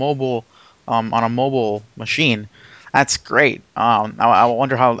on a mobile machine. That's great. I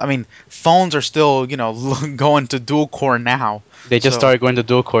wonder how. I mean, phones are still going to dual core now. They just So started going to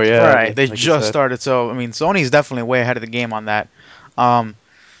dual core, yeah, right, they like you just said. started. So I mean, Sony's definitely way ahead of the game on that. Um,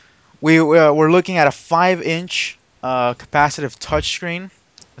 we're looking at a 5-inch capacitive touchscreen,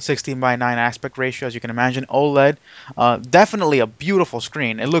 a 16 by 9 aspect ratio, as you can imagine, OLED. Definitely a beautiful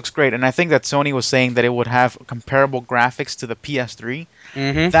screen. It looks great, and I think that Sony was saying that it would have comparable graphics to the PS3.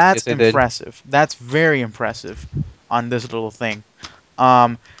 Hmm. That's Yes, they did. impressive. That's very impressive on this little thing.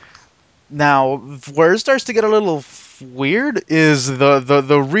 Um, Now, where it starts to get a little weird is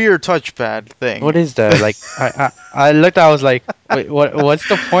the rear touchpad thing. What is that? Like, I looked. I was like, wait, what's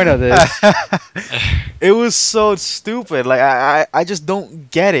the point of this? It was so stupid. Like I just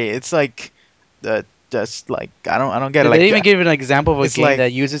don't get it. It's like just like I don't get it. Did they Like even give an example of a it's game like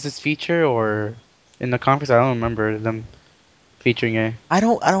that uses this feature, or in the conference? I don't remember them featuring it. I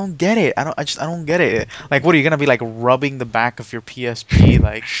don't get it. I don't get it. Like what are you gonna be like rubbing the back of your PSP?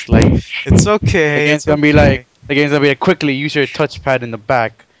 Like it's The okay. game's It's gonna be like, okay. quickly use your touchpad in the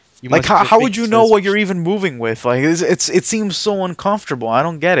back. You Like must use your how would you know fingers. what you're even moving with? Like it seems so uncomfortable. I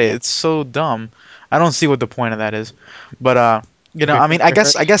don't get it. Yeah. It's so dumb. I don't see what the point of that is. But If your I mean, finger I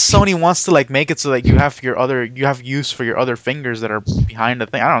hurts, guess Sony wants to like make it so that you have use for your other fingers that are behind the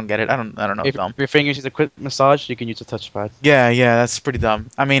thing. I don't get it. I don't know. if Dumb. your fingers need a quick massage, you can use a touchpad. Yeah, yeah, that's pretty dumb.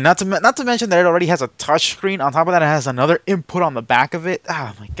 I mean, not to mention that it already has a touch screen. On top of that, it has another input on the back of it.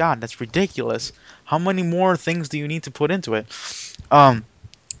 Ah, my God, that's ridiculous. How many more things do you need to put into it? Um,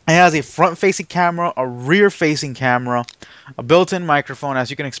 it has a front-facing camera, a rear-facing camera, a built-in microphone, as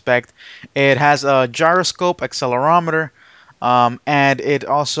you can expect. It has a gyroscope, accelerometer, and it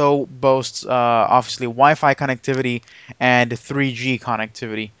also boasts obviously Wi-Fi connectivity and 3G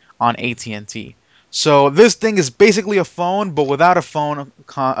connectivity on AT&T. So this thing is basically a phone, but without a phone,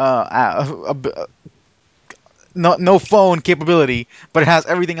 no phone capability, but it has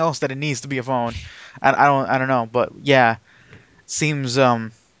everything else that it needs to be a phone. And I don't know, but yeah, seems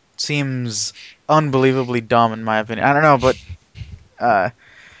seems unbelievably dumb in my opinion. I don't know, uh,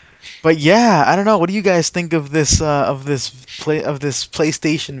 but yeah, I don't know. What do you guys think of this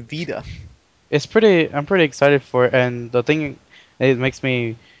PlayStation Vita? It's pretty. I'm pretty excited for it, and the thing it makes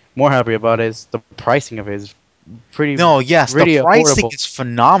me more happy about is the pricing of it is pretty, No, yes, the really pricing affordable. is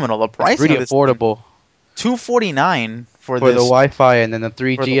phenomenal. The It's pricing really of this thing, affordable 249 for for the this Wi-Fi, and then the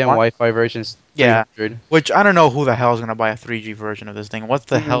for the 3G and one. Wi-Fi version is Yeah, 300. which I don't know who the hell is gonna buy a 3G version of this thing. What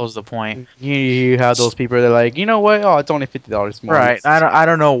the Mm, hell is the point? you have those people that are like, you know what? Oh, it's only $50 more. Right. I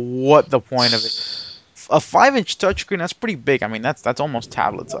don't know what the point of it is. a 5-inch touchscreen, that's pretty big. I mean, that's almost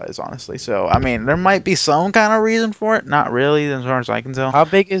tablet size, honestly. So I mean, there might be some kind of reason for it. Not really, as far as I can tell. How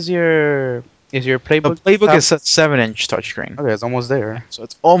big is your The playbook playbook tab? is a 7-inch touchscreen, Okay, it's almost there. so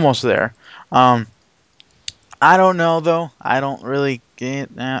it's almost there. Um, I don't know though. I don't really get.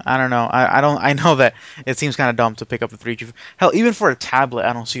 I don't know. I don't. I know that it seems kind of dumb to pick up the 3G. Hell, even for a tablet,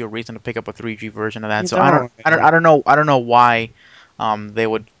 I don't see a reason to pick up a 3G version of that. You So I don't. don't. I don't. I don't know. I don't know why, they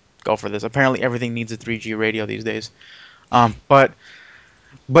would go for this. Apparently, everything needs a 3G radio these days.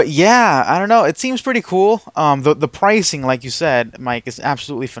 But yeah, I don't know. It seems pretty cool. The pricing, like you said, Mike, is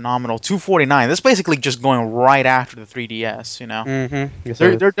absolutely phenomenal. 249. This is basically just going right after the 3DS. You know. Yes,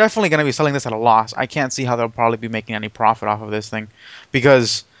 it They're is. definitely going to be selling this at a loss. I can't see how they'll probably be making any profit off of this thing,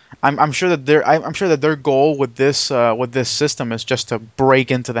 because I'm sure that I'm sure that their goal with this system is just to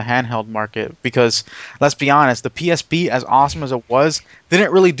break into the handheld market. Because let's be honest, the PSP, as awesome as it was,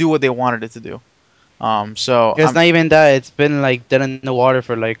 didn't really do what they wanted it to do. So It's not even that. It's been like dead in the water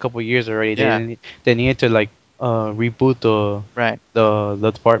for like a couple years already. yeah, They needed to like reboot right,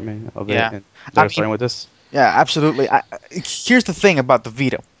 the department of it, yeah. and I they're mean, starting with this. yeah, absolutely. Here's the thing about the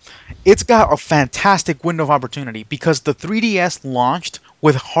Vita. It's got a fantastic window of opportunity because the 3DS launched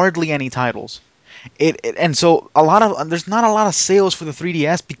with hardly any titles. And so a lot of there's not a lot of sales for the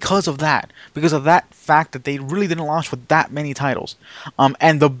 3DS because of that fact that they really didn't launch with that many titles.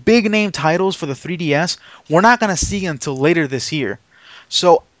 And the big name titles for the 3DS we're not gonna see until later this year.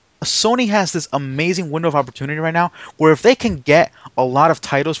 So Sony has this amazing window of opportunity right now where if they can get a lot of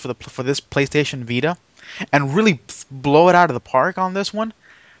titles for this PlayStation Vita and really blow it out of the park on this one,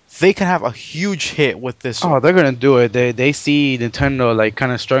 they can have a huge hit with this. Oh, they're gonna do it. They see Nintendo like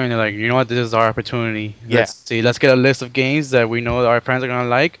kind of struggling. They're like, you know what, this is our opportunity. Yeah. Let's see. Let's get a list of games that we know our fans are gonna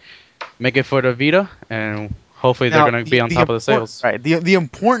like. Make it for the Vita, and hopefully they're Now gonna be on the top of the important sales. right the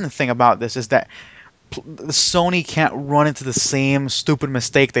important thing about this is that Sony can't run into the same stupid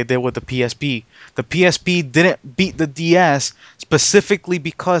mistake they did with the PSP. The PSP didn't beat the DS specifically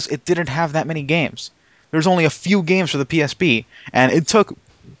because it didn't have that many games. There's only a few games for the PSP, and it took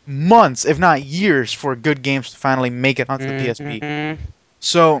months, if not years, for good games to finally make it onto the PSP. Hmm.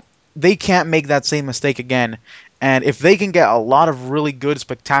 So they can't make that same mistake again. And if they can get a lot of really good,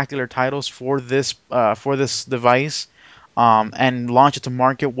 spectacular titles for this device, and launch it to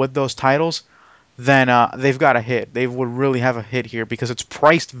market with those titles, then they've got a hit. They would really have a hit here because it's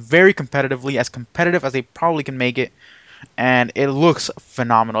priced very competitively, as competitive as they probably can make it, and it looks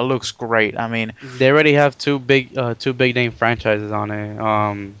phenomenal. It looks great. I mean, They already have two big name franchises on it.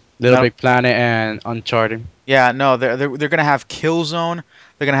 Little Metal, Big Planet and Uncharted. yeah, no, they're gonna have Killzone.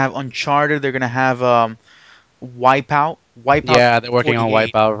 They're gonna have Uncharted. They're gonna have Wipeout. Wipeout Yeah, they're working on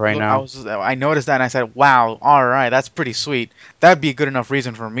 48. Wipeout right Look, now. I noticed that and I said, "Wow, all right, that's pretty sweet. That'd be a good enough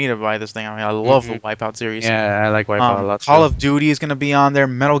reason for me to buy this thing." I mean, I love the Hmm. Wipeout series. Yeah, I like Wipeout a lot Call too. of Duty is gonna be on there.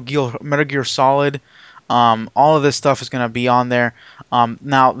 Metal Gear Solid. All of this stuff is gonna be on there.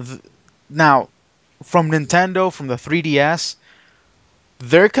 Now from Nintendo, from the 3DS,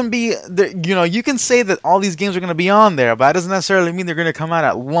 there can be you can say that all these games are going to be on there, but that doesn't necessarily mean they're going to come out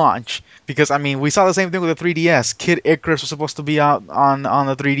at launch, because I mean we saw the same thing with the 3DS. Kid Icarus was supposed to be out on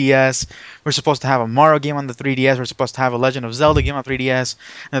the 3DS. We're supposed to have a Mario game on the 3DS. We're supposed to have a Legend of Zelda game on 3DS,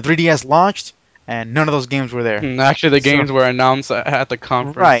 and the 3DS launched and none of those games were there. Actually, the So games were announced at the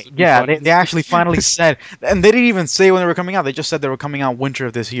conference. right, It'd be yeah, funny. they actually finally said, and they didn't even say when they were coming out. They just said they were coming out winter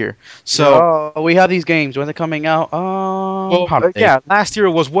of this year. So Oh, we have these games. When they're coming out? well, Holiday. yeah, last year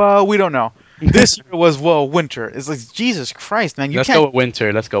was, well, we don't know. This year was, well, winter. It's like, Jesus Christ, man, Let's go with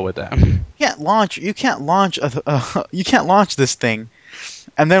winter. Let's go with that. you can't launch you can't launch this thing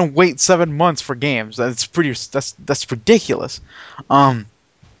and then wait 7 months for games. That's ridiculous. Um,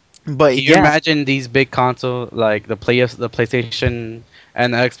 but Can you yeah, imagine these big console like the PlayStation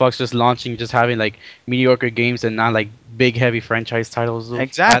and the Xbox just launching, just having like mediocre games and not like big heavy franchise titles at the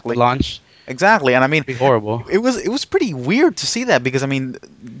exactly, launch? exactly. And I mean, Be horrible. it was pretty weird to see that, because I mean,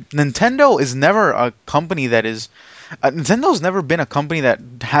 Nintendo is never a company that is Nintendo's never been a company that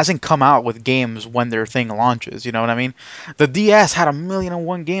hasn't come out with games when their thing launches. You know what I mean? The DS had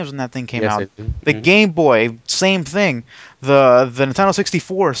 1,000,001 games when that thing came Yes, out. I do. The Game Boy, same thing. The Nintendo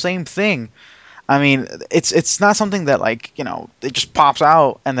 64, same thing. I mean, it's not something that, like, it just pops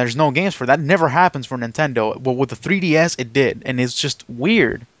out and there's no games for that. Never happens for Nintendo. But with the 3DS, it did, and it's just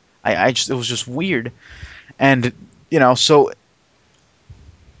weird. I just it was just weird, and so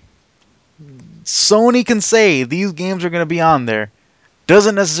Sony can say these games are going to be on there,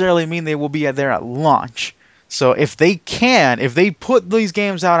 doesn't necessarily mean they will be there at launch. So if they put these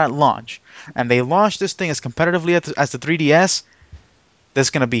games out at launch and they launch this thing as competitively as the 3DS, there's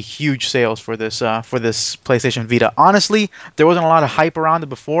gonna be huge sales for this PlayStation Vita. Honestly, there wasn't a lot of hype around it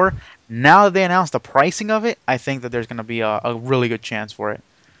before. Now that they announced the pricing of it, I think that there's gonna be a really good chance for it.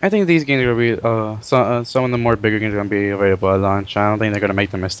 I think these games are gonna be some of the more bigger games are gonna be available at launch. I don't think they're gonna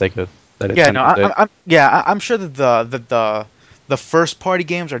make the mistake that Yeah, no, Nintendo did. I'm sure that the first party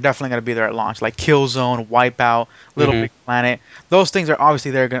games are definitely gonna be there at launch, like Killzone, Wipeout, Little Hmm. Big Planet. Those things are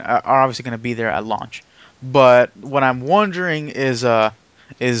obviously are obviously gonna be there at launch. But what I'm wondering is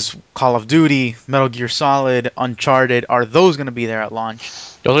Call of Duty, Metal Gear Solid, Uncharted, are those gonna be there at launch?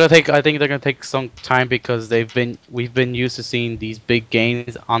 Those are gonna take. I think they're gonna take some time because we've been used to seeing these big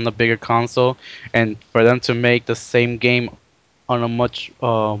games on the bigger console, and for them to make the same game on a much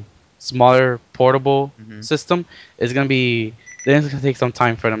smaller portable Hmm. system is gonna be. Then it's gonna take some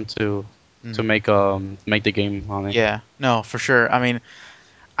time for them to Hmm. make the game on it. Yeah, no, for sure. I mean,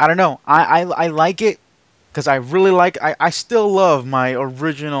 I don't know. I like it because I really I still love my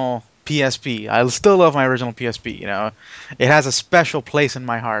original PSP. I still love my original PSP. You know, it has a special place in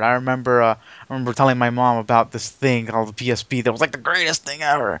my heart. I remember telling my mom about this thing called the PSP that was like the greatest thing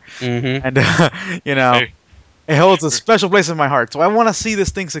ever, Hmm. and you know, I it holds a special place in my heart. So I want to see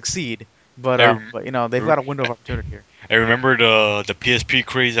this thing succeed. I, But you know, they've got a window of opportunity here. I remember the PSP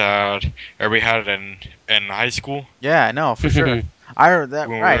craze that everybody had in high school Yeah, no, for sure. I heard that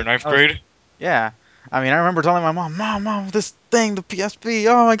when we were right. in ninth That was grade. Yeah. I mean, I remember telling my mom, Mom, this thing, the PSP,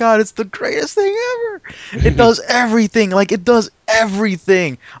 oh my God, it's the greatest thing ever. It does everything. Like, it does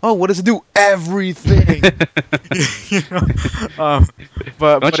everything. Oh, what does it do? Everything. You know? Um,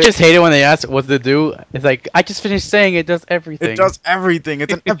 Don't but you just hate it when they ask what to do? It's like I just finished saying it does it everything. does everything.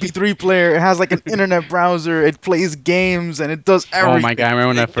 It's an MP3 player. It has like an internet browser. It plays games and it does Oh my god! everything. I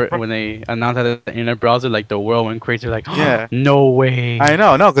remember The, the pro- when they announced that the internet browser, like the world went crazy. Like, Yeah. no way, I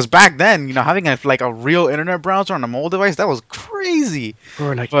know, no, because back then, you know, having like a real internet browser on a mobile device, that was crazy. we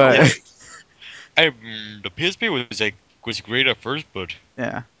were like, no But yeah, way. the PSP was great at first,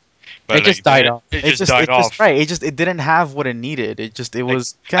 yeah. It just like then died off. it just died It just off. right. It didn't have what it needed. It Like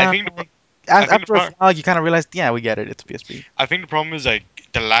was I kind think of like I think the after a pro- while you kind of realized, yeah, we get it. It's a PSP. I think the problem is like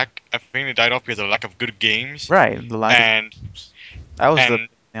the lack. I think it died off because of the lack of good games Right. The lack of and that was the and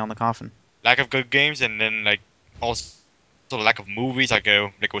nail in the coffin. lack of good games, and then like also the lack of movies like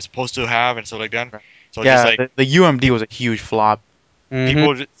it was supposed to have and stuff like that. Right. So just like Yeah. The UMD was a huge flop. Hmm.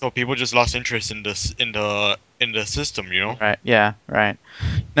 people just lost interest in this in the system, you know. Right. Yeah. Right.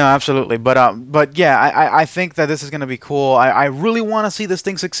 No, absolutely. But yeah, I think that this is gonna be cool. I really want to see this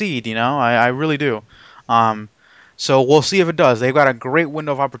thing succeed. You know, I really do. Um, so we'll see if it does. They've got a great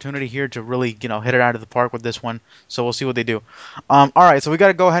window of opportunity here to really, you know, hit it out of the park with this one. So we'll see what they do. All right. So we got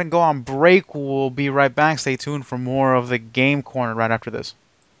to go ahead and go on break. We'll be right back. Stay tuned for more of the game corner right after this.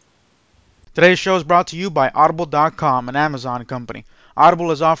 Today's show is brought to you by Audible.com, an Amazon company.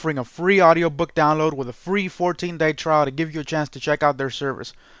 Audible is offering a free audiobook download with a free 14-day trial to give you a chance to check out their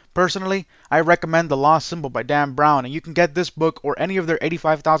service. Personally, I recommend The Lost Symbol by Dan Brown, and you can get this book or any of their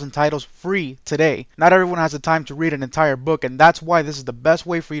 85,000 titles free today. Not everyone has the time to read an entire book, and that's why this is the best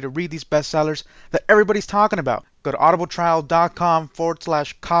way for you to read these bestsellers that everybody's talking about. Go to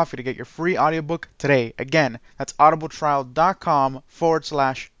audibletrial.com/coffee to get your free audiobook today. Again, that's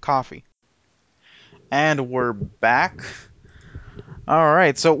audibletrial.com/coffee. And we're back. All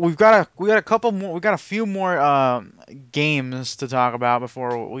right, so we got a couple more, we got a few more games to talk about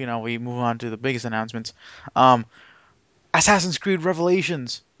before you know we move on to the biggest announcements. Um, Assassin's Creed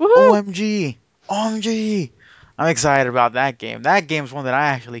Revelations. Woohoo! OMG, OMG! I'm excited about that game. That game's one that I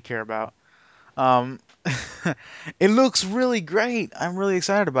actually care about. Um, it looks really great. I'm really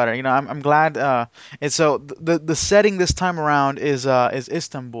excited about it. You know, I'm glad. And so the setting this time around is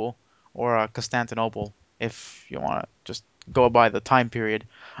Istanbul or Constantinople, if you want to just go by the time period.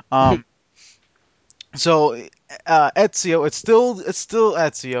 Um, so Ezio, it's still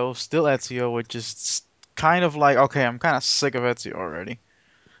Ezio, which is kind of like okay, I'm kind of sick of Ezio already.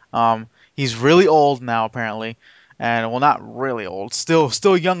 He's really old now apparently, and well, not really old.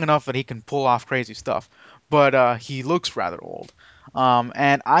 Still young enough that he can pull off crazy stuff, but he looks rather old.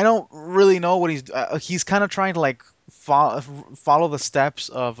 And I don't really know what he's kind of trying to like follow the steps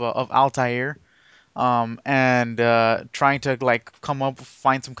of Altair. And trying to like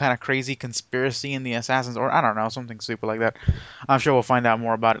find some kind of crazy conspiracy in the assassins, or I don't know, something stupid like that. I'm sure we'll find out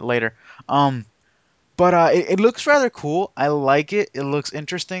more about it later. Um, but it looks rather cool. I like it. It looks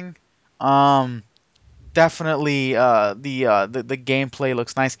interesting. Um, definitely the gameplay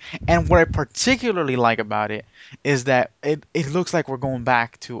looks nice, and what I particularly like about it is that it looks like we're going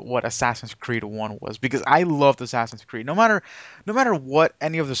back to what Assassin's Creed 1 was, because I loved Assassin's Creed. No matter what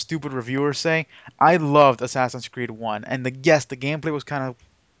any of the stupid reviewers say, I loved Assassin's Creed 1. And yes, the gameplay was kind of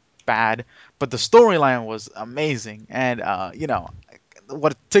bad, but the storyline was amazing. And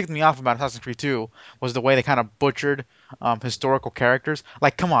what ticked me off about Assassin's Creed 2 was the way they kind of butchered historical characters.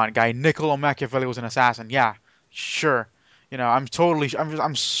 Like, come on, guy, Niccolo Machiavelli was an assassin. Yeah, sure. I'm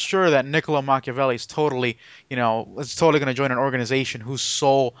sure that Niccolo Machiavelli is totally, is totally going to join an organization whose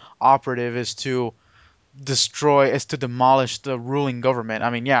sole operative is to demolish the ruling government. I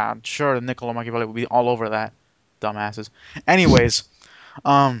mean, yeah, I'm sure that Niccolo Machiavelli would be all over that, dumbasses. Anyways,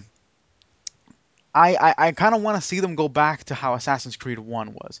 um, I kind of want to see them go back to how Assassin's Creed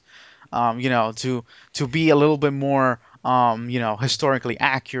 1 was. To be a little bit more, historically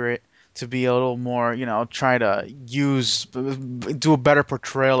accurate, to be a little more, try to do a better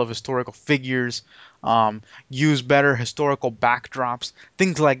portrayal of historical figures, use better historical backdrops,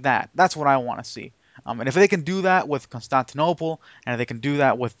 things like that. That's what I want to see. And if they can do that with Constantinople, and if they can do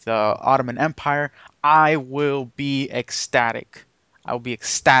that with the Ottoman Empire, I will be ecstatic. I will be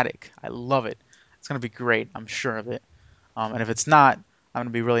ecstatic. I love it. It's gonna be great. I'm sure of it. And if it's not, I'm gonna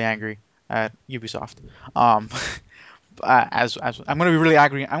be really angry at Ubisoft. Um, as I'm gonna be really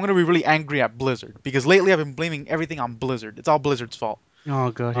angry. I'm gonna be really angry at Blizzard because lately I've been blaming everything on Blizzard. It's all Blizzard's fault. Oh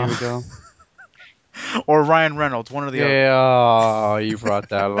god, here Uh, we go. or Ryan Reynolds, one or the other. Yeah, oh, you brought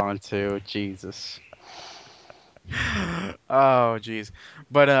that along too. Jesus. Oh, jeez.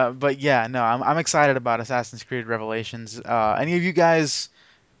 But yeah, no, I'm excited about Assassin's Creed Revelations. Any of you guys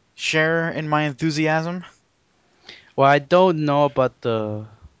share in my enthusiasm? Well, I don't know about the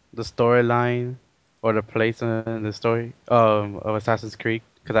storyline or the place in the story of Assassin's Creed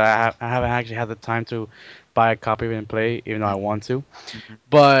because I haven't actually had the time to buy a copy of it and play, even though I want to. Mhm.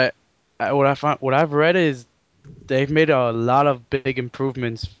 But what I've read is they've made a lot of big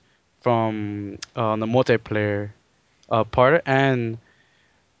improvements from the multiplayer part, and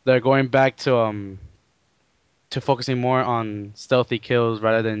they're going back to focusing more on stealthy kills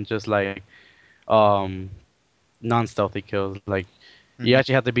rather than just like um non-stealthy kills. Like you Mhm.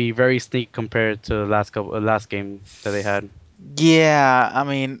 actually have to be very sneak compared to the last game that they had. Yeah, I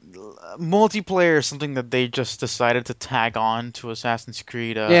mean, multiplayer is something that they just decided to tag on to Assassin's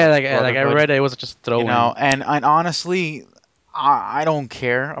Creed Yeah, like I Brotherhood, read it was just throw in. and honestly, I don't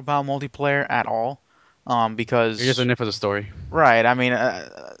care about multiplayer at all, You're just because in it for the story. right. I mean,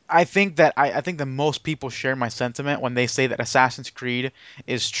 I think that most people share my sentiment when they say that Assassin's Creed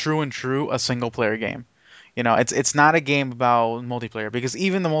is true and true a single player game. It's not a game about multiplayer, because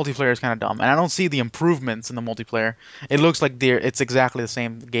even the multiplayer is kind of dumb, and I don't see the improvements in the multiplayer. It looks like it's exactly the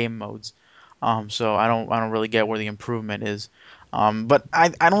same game modes. So I don't really get where the improvement is. But I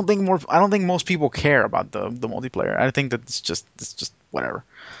don't think most people care about the multiplayer. I think that it's just whatever.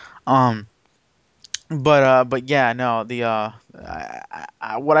 Um, but yeah, no,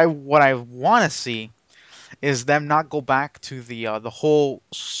 what I want to see is them not go back to the whole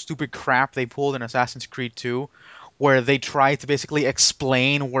stupid crap they pulled in Assassin's Creed 2, where they try to basically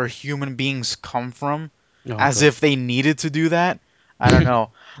explain where human beings come from, Oh as god. if they needed to do that. I don't know.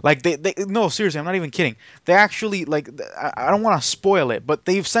 Like they no, seriously, I'm not even kidding. They actually, like, I don't want to spoil it, but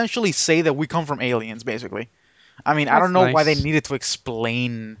they essentially say that we come from aliens, basically. I mean, I don't That's know why they nice. needed to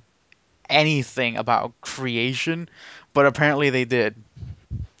explain anything about creation, but apparently they did.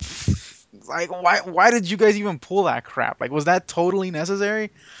 Like, why did you guys even pull that crap? Like, was that totally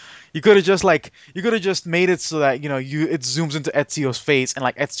necessary? You could have just made it so that, it zooms into Ezio's face, and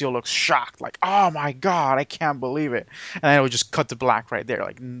like Ezio looks shocked, like, oh my god, I can't believe it. And then it would just cut to black right there.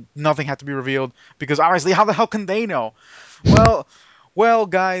 Like, nothing had to be revealed, because obviously, how the hell can they know? Well, well,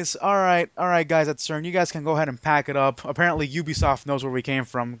 guys, all right, guys at CERN, you guys can go ahead and pack it up. Apparently, Ubisoft knows where we came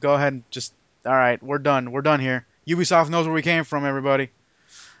from. Go ahead and just, all right, we're done. We're done here. Ubisoft knows where we came from, everybody.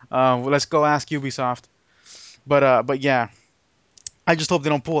 Well, let's go ask Ubisoft. But yeah, I just hope they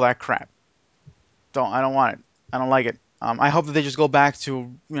don't pull that crap. I don't want it. I don't like it. I hope that they just go back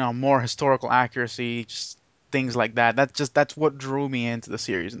to, more historical accuracy, just things like that. That's what drew me into the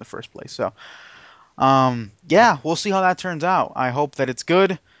series in the first place. So, yeah, we'll see how that turns out. I hope that it's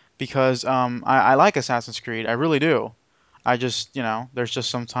good, because I like Assassin's Creed. I really do. I just, there's just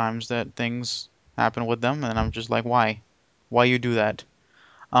sometimes that things happen with them, and I'm just like, why you do that?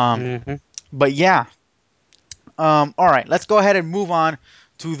 Um, Hmm. but yeah, all right, let's go ahead and move on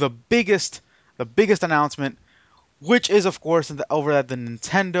to the biggest announcement, which is, of course, over at the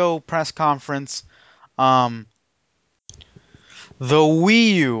Nintendo press conference. Um, the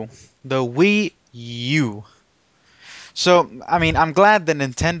Wii U, the Wii you. So I mean, I'm glad that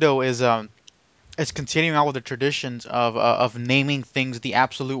Nintendo is continuing on with the traditions of naming things the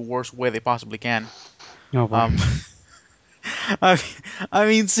absolute worst way they possibly can. Oh boy. Um, I, I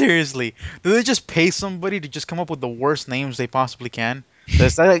mean, seriously, do they just pay somebody to just come up with the worst names they possibly can?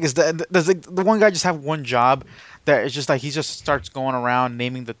 Does the one guy just have one job that it's just like he just starts going around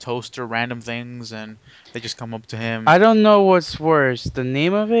naming the toaster random things and they just come up to him? I don't know what's worse, the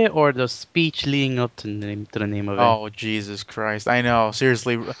name of it or the speech leading up to the name of it. Oh, Jesus Christ. I know.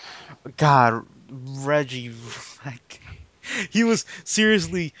 Seriously. God, Reggie, like, he was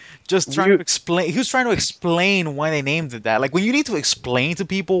seriously just trying to You explain. He was trying to explain why they named it that. Like, when you need to explain to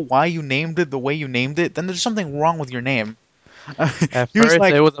people why you named it the way you named it, then there's something wrong with your name. at He was first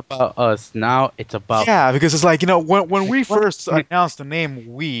like, it was about us. Now it's about yeah, because it's like, when like we what? first announced the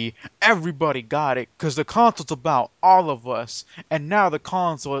name we, everybody got it because the console's about all of us, and now the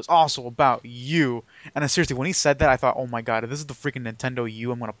console is also about you. And seriously, when he said that, I thought, oh my God, if this is the freaking Nintendo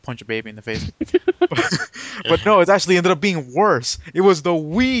U, I'm gonna punch a baby in the face. But no, it actually ended up being worse. It was the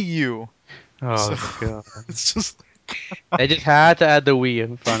Wii U. So Oh god. it's just, They just had to add the Wii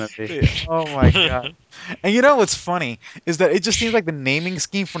in front of it. oh my God. And you know what's funny is that it just seems like the naming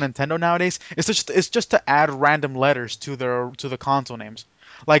scheme for Nintendo nowadays is just to add random letters to the console names.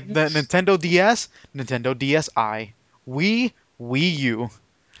 Like the Nintendo DS, Nintendo DSi, Wii, Wii U.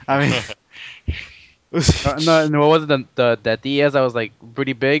 I mean, No, no, what was it? The DS I was like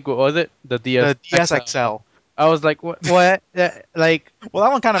pretty big. What was it? The DS the DS XL. XL. I was like, what? What? Like, Well,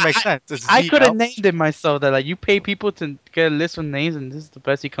 that one kind of makes I sense. It's I could have DL. named it myself. That like you pay people to get a list of names, and this is the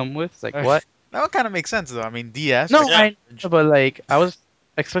best you come with. It's like That what? one kind of makes sense though. I mean, DS No, extra Yeah, I large. know, but like I was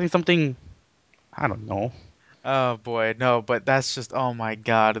expecting something. I don't know. Oh boy, no, but that's just, oh my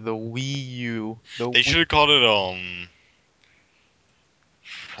God, the Wii U, the they Wii. should have called it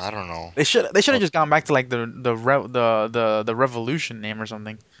I don't know. They should have Well, just gone back to like the Revolution name or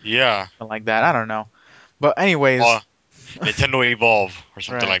something Yeah, like that. I don't know, but uh, anyways, Nintendo Evolve or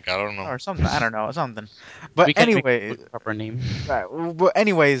something right like that. I don't know. or something. I don't know something, but we can make anyway, a proper name. right. But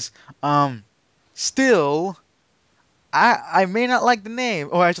anyways, um, still, I may not like the name.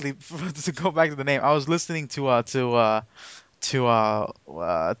 Oh, actually, to go back to the name, I was listening to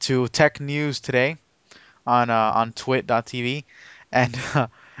Tech News today on twit.tv, and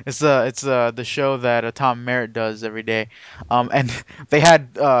it's the show that Tom Merritt does every day, and they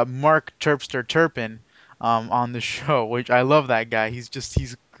had Mark Terpster Turpin on the show, which I love that guy. He's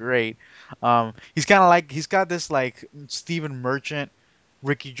great. He's kind of like he's got this like Stephen Merchant,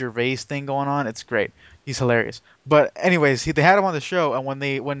 Ricky Gervais thing going on. It's great. He's hilarious. But anyways, they had him on the show, and when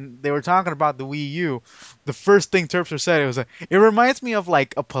they were talking about the Wii U, the first thing Terpster said, it was like, it reminds me of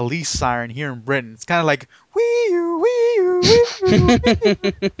like a police siren here in Britain. It's kind of like Wii U, Wii U,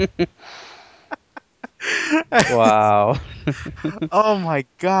 Wii U. Wow. Oh my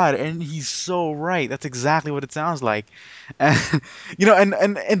God, and he's so right. That's exactly what it sounds like. And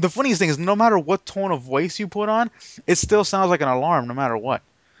and the funniest thing is no matter what tone of voice you put on, it still sounds like an alarm no matter what.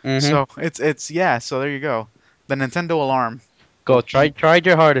 Mhm. So it's yeah, so there you go. The Nintendo alarm. The Go Wii. try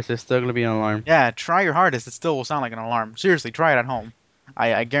your hardest. It's still gonna be an alarm. Yeah, try your hardest. It still will sound like an alarm. Seriously, try it at home.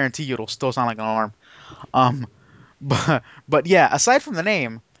 I guarantee you it'll still sound like an alarm. Um, but yeah, aside from the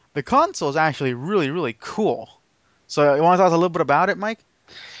name, the console is actually really, really cool. So you want to talk a little bit about it, Mike?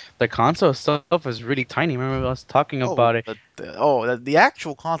 The console itself is really tiny. Remember us talking Oh, about it? the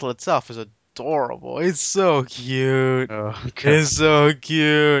actual console itself is adorable. It's so cute. Oh god. It's so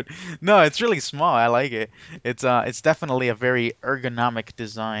cute. No, it's really small. I like it. It's definitely a very ergonomic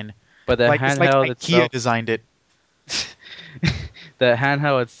design. But the It's like handheld IKEA itself, designed it. the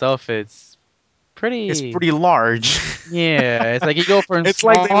handheld itself, it's It's pretty. pretty large. Yeah, it's like you go from It's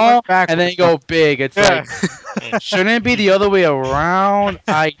like they went small and then backwards you from go big. It's yeah. like shouldn't it be the other way around?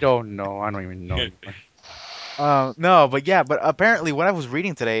 I don't know. I don't even know anymore. No, but yeah, but apparently what I was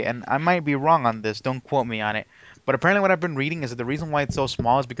reading today, and I might be wrong on this, don't quote me on it, but apparently what I've been reading is that the reason why it's so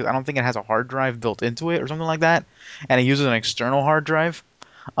small is because I don't think it has a hard drive built into it or something like that, and it uses an external hard drive.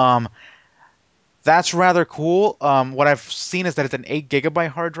 Um, that's rather cool. What I've seen is that it's an 8 gigabyte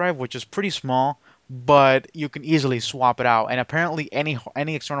hard drive, which is pretty small, but you can easily swap it out, and apparently any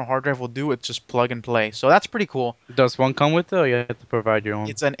external hard drive will do. It's just plug and play, so that's pretty cool. Does one come with it, or you have to provide your own?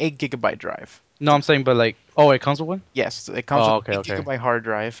 It's an 8 gigabyte drive. No, I'm saying, but like, oh, it comes with one. Yes, it comes with Oh, an okay, 8 okay. gigabyte hard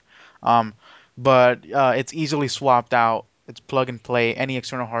drive, um, but it's easily swapped out. It's plug and play. Any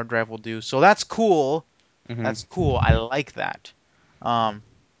external hard drive will do. So that's cool. That's Mhm. cool. I like that. Um,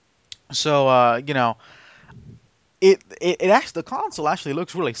 so it actually the console actually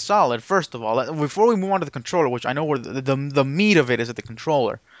looks really solid. First of all, before we move on to the controller, which I know where the meat of it is at the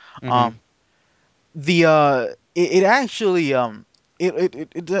controller. Mhm. Um, it actually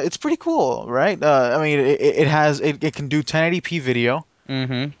it's pretty cool, right? I mean, it can do 1080p video.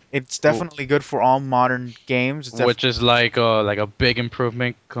 Mm-hmm. It's definitely good for all modern games. It's Which is like a big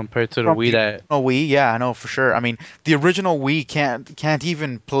improvement compared to the from Wii the that original Wii. Yeah, I know for sure. I mean, the original Wii can't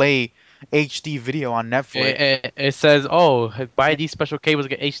even play HD video on Netflix. it says, oh, buy these special cables to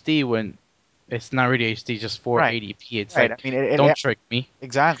get HD when it's not really HD, just Right, 480p. It's right. I like, mean, don't trick me.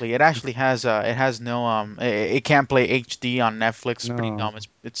 exactly. It has no it can't play HD on Netflix. It's pretty No. dumb.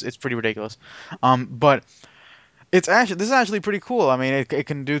 It's pretty ridiculous. But this is actually pretty cool. I mean, it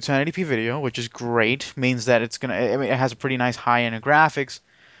can do 1080p video, which is great. Means that it's gonna. I mean, it has a pretty nice high-end graphics.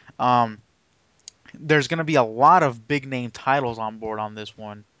 Um, there's gonna be a lot of big name titles on board on this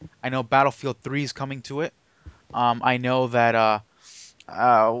one. I know Battlefield 3 is coming to it. I know that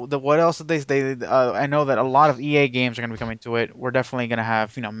what else did I know that a lot of EA games are gonna be coming to it. We're definitely gonna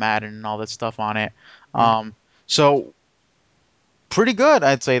have Madden and all that stuff on it. Mm. So pretty good,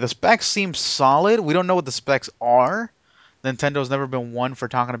 I'd say. The specs seem solid. We don't know what the specs are. Nintendo's never been one for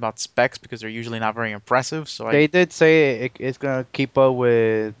talking about specs because they're usually not very impressive. So I They did say it's gonna keep up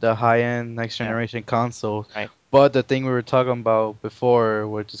with the high-end next yeah, generation consoles, right. but the thing we were talking about before,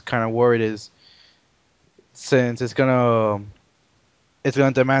 which is kind of worried, is since it's gonna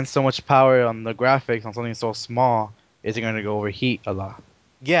demand so much power on the graphics on something so small, is it gonna go overheat a lot?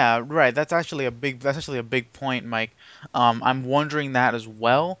 Yeah, right. That's actually a big point, Mike. I'm wondering that as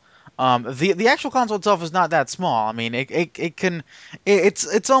well. The actual console itself is not that small. I mean, it can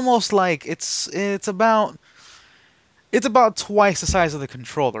it's almost like it's about twice the size of the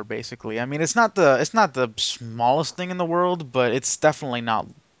controller, basically. I mean, it's not the smallest thing in the world, but it's definitely not,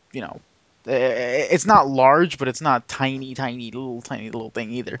 you know, it's not large, but it's not tiny little thing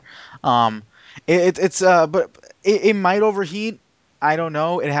either. Um, but it might overheat. I don't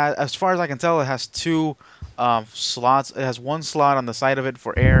know. It has, as far as I can tell, it has two slots. It has one slot on the side of it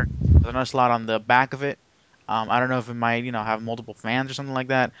for air. There's another slot on the back of it. I don't know if it might, have multiple fans or something like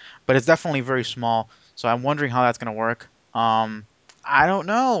that, but it's definitely very small. So I'm wondering how that's gonna work. I don't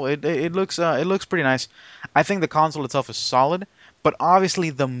know. It looks pretty nice. I think the console itself is solid, but obviously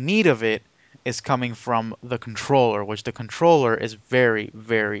the meat of it is coming from the controller, which the controller is very,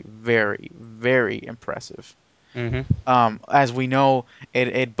 very, very, very impressive. Mm-hmm. As we know,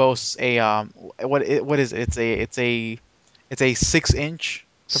 it boasts a what is it? It's a 6 inch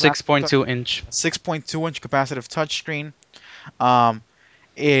Six capacitive point touch, two inch. a 6.2 inch capacitive touchscreen.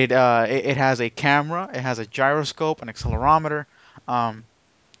 It has a camera, it has a gyroscope, an accelerometer. Um,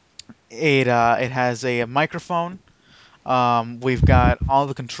 it has a microphone. We've got all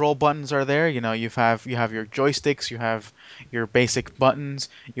the control buttons are there. You have your joysticks, you have your basic buttons,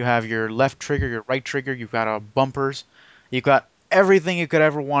 you have your left trigger, your right trigger. You've got bumpers. You've got everything you could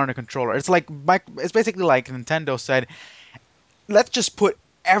ever want in a controller. It's basically like Nintendo said, let's just put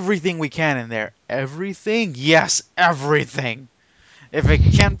everything we can in there. Everything? Yes, everything. If it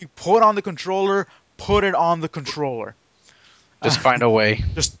can be put on the controller, put it on the controller. Just find a way.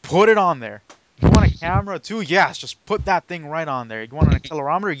 Just put it on there. You want a camera too? Yes, just put that thing right on there. You want an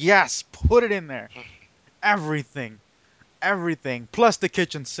accelerometer? Yes, put it in there. Everything. Everything. Plus the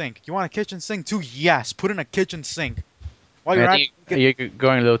kitchen sink. You want a kitchen sink too? Yes, put in a kitchen sink. While I you're at think you're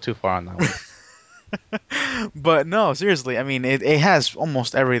going a little too far on that one. it. But no, seriously, I mean it has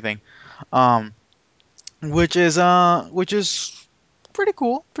almost everything. Um which is pretty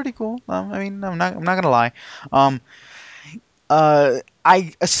cool. Pretty cool. I mean, I'm not gonna lie. Um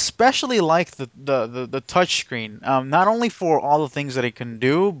I especially like the touch screen. Not only for all the things that it can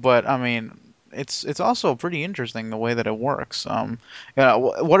do, but I mean, it's also pretty interesting the way that it works. Yeah,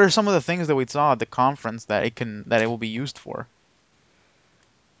 what are some of the things that we saw at the conference that it will be used for?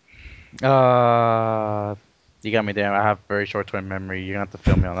 Uh, you got me there. I have very short-term memory. You're gonna have to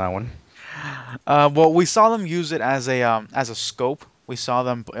fill me on that one. Well, we saw them use it as a scope. We saw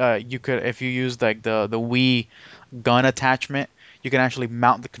them. You could if you use like the Wii gun attachment, you can actually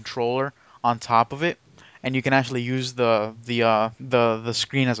mount the controller on top of it, and you can actually use the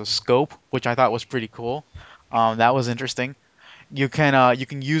screen as a scope, which I thought was pretty cool. That was interesting. You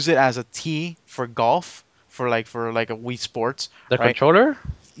can use it as a tee for golf for like a Wii Sports, The right? controller,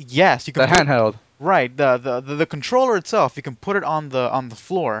 Yes, you can the put it handheld. right. The controller itself, you can put it on the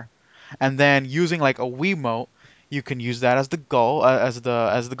floor, and then using like a Wiimote, you can use that as the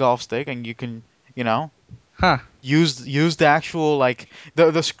as the golf stick, and you can you know Huh. use the actual like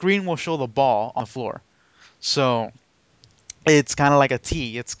the screen will show the ball on the floor. So it's kind of like a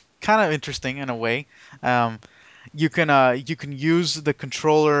tee. It's kind of interesting in a way. Um, you can use the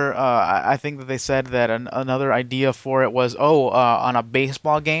controller. I think that they said that another idea for it was on a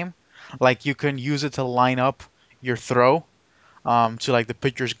baseball game. Like you can use it to line up your throw to like the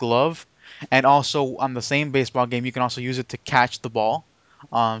pitcher's glove, and also on the same baseball game you can also use it to catch the ball.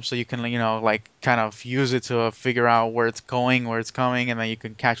 So you can like kind of use it to figure out where it's going, where it's coming, and then you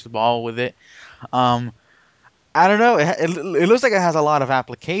can catch the ball with it. Um, I don't know. It looks like it has a lot of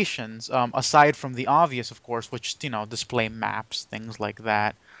applications, aside from the obvious, of course, which display maps, things like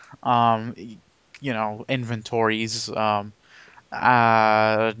that. Inventories. What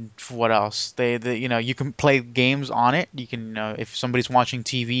else? You can play games on it. You can, if somebody's watching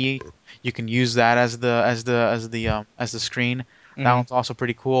TV, you can use that as the screen. That Hmm. one's also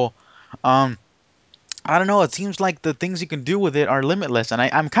pretty cool. Um, I don't know. It seems like the things you can do with it are limitless, and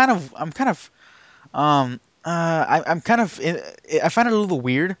I'm kind of I find it a little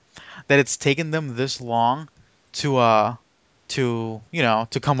weird that it's taken them this long to to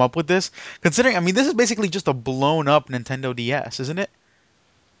come up with this. Considering, I mean, this is basically just a blown up Nintendo DS, isn't it?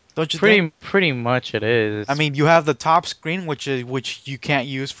 Don't you think? Pretty much it I is. mean, you have the top screen, which you can't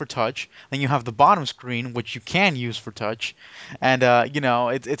use for touch. Then you have the bottom screen, which you can use for touch, and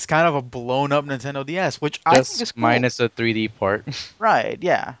it's kind of a blown up Nintendo DS, which I think Just is cool. minus the 3D part. Right?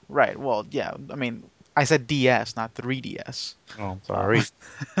 Yeah. Right. Well, yeah. I mean, I said DS, not 3DS. Oh, I'm Uh, sorry.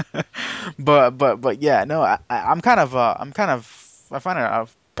 but yeah, no, I find it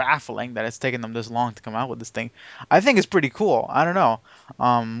baffling that it's taken them this long to come out with this thing. I think it's pretty cool. I don't know.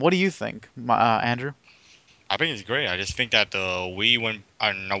 What do you think, Andrew? I think it's great. I just think that the Wii went,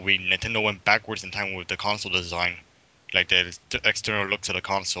 no, Nintendo went backwards in time with the console design, like the external looks of the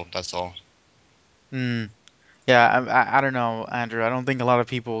console. That's all. Hmm. Yeah, I don't know, Andrew. I don't think a lot of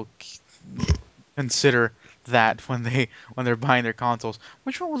people consider that when they're buying their consoles.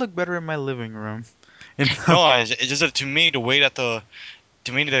 Which one would look better in my living room? You know? No, it's just that to me the way that to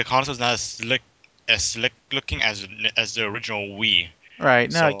me the console is not as slick looking as the original Wii.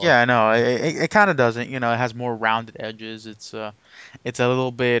 Right. No, So yeah, no, it kind of doesn't. It has more rounded edges. It's a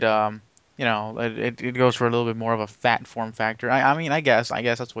little bit, it goes for a little bit more of a fat form factor. I mean, I guess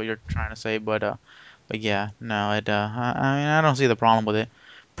that's what you're trying to say, but yeah, no, I mean, I don't see the problem with it,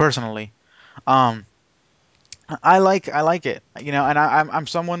 personally. Um, I like it, and I'm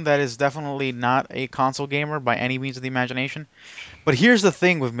someone that is definitely not a console gamer by any means of the imagination. But here's the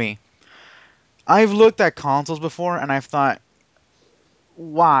thing with me. I've looked at consoles before, and I've thought,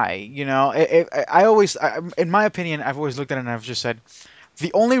 why? In my opinion, I've always looked at it and I've just said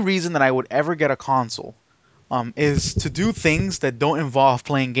the only reason that I would ever get a console is to do things that don't involve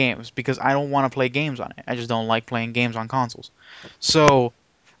playing games because I don't want to play games on it. I just don't like playing games on consoles. So,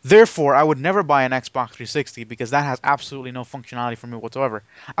 therefore, I would never buy an Xbox 360 because that has absolutely no functionality for me whatsoever.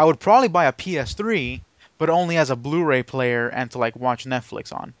 I would probably buy a PS3, but only as a Blu-ray player and to like watch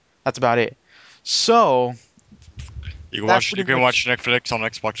Netflix on. That's about it. So, that's you pretty can much. watch Netflix on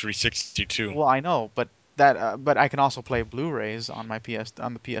Xbox 360 too. Well, I know, but I can also play Blu-rays on the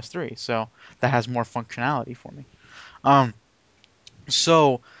PS3, so that has more functionality for me. Um,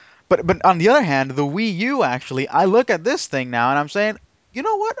 so, but on the other hand, the Wii U actually, I look at this thing now and I'm saying, you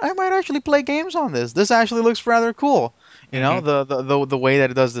know what? I might actually play games on this. This actually looks rather cool. Hmm. The way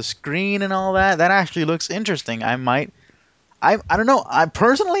that it does the screen and all that, that actually looks interesting. I don't know.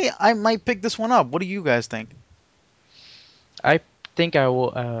 I might pick this one up. What do you guys think? I think I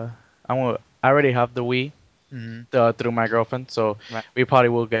will. I will. I already have the Wii Hmm. through my girlfriend, so Right. we probably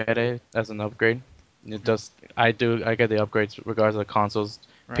will get it as an upgrade. It Mm. does. I get the upgrades regardless of consoles.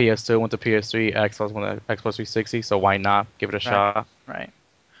 Right. PS2 went to PS3, Xbox went to Xbox 360. So why not give it a Right. shot? Right.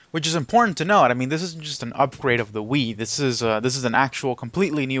 Which is important to note. I mean, this isn't just an upgrade of the Wii. This is an actual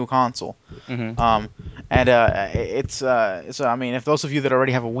completely new console. Hmm. Um, and it's so I mean, if those of you that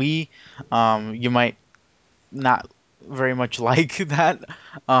already have a Wii, you might not very much like that.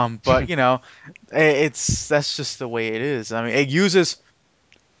 But it's that's just the way it is. I mean, it uses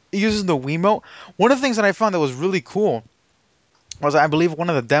the Wiimote. One of the things that I found that was really cool was, I believe, one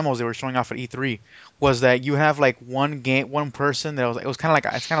of the demos they were showing off at E3 was that you have like one person that was, it was kind of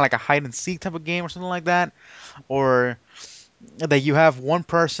like it's kind of like a hide and seek type of game or something like that, or that you have one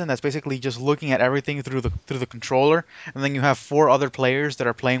person that's basically just looking at everything through the controller, and then you have four other players that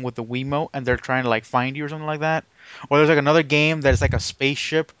are playing with the Wiimote and they're trying to like find you or something like that. Or there's like another game that's like a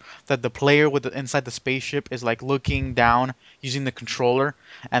spaceship that the player inside the spaceship is like looking down using the controller,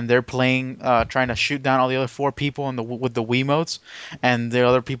 and they're playing trying to shoot down all the other four people with the Wiimotes, and the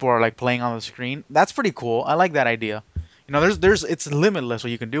other people are like playing on the screen. That's pretty cool. I like that idea. There's it's limitless what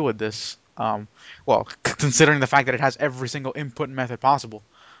you can do with this. Well, considering the fact that it has every single input method possible.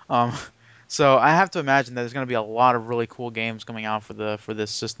 Um, so I have to imagine that there's going to be a lot of really cool games coming out for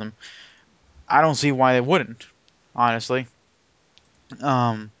this system. I don't see why they wouldn't, honestly.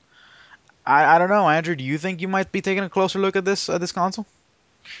 Um, I don't know, Andrew. Do you think you might be taking a closer look at this console?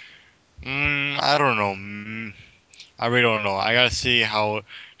 I don't know. I really don't know. I gotta see how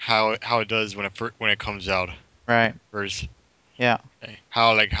it does when it comes out Right. first. Yeah.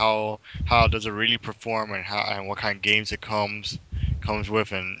 How does it really perform and how and what kind of games it comes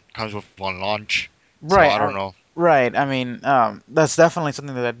with on launch. So Right. I don't know. Right. I mean, that's definitely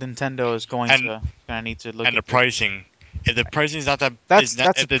something that Nintendo is going And to gonna need to look and the into. pricing. If the pricing is not that is not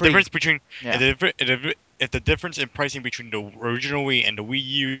That's a if the pretty difference between yeah. if the difference in pricing between the original Wii and the Wii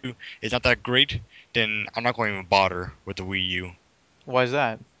U is not that great, then I'm not going to even bother with the Wii U Why is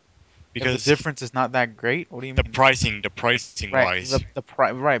that? If the because difference is not that great, what do you mean? the pricing Right. wise,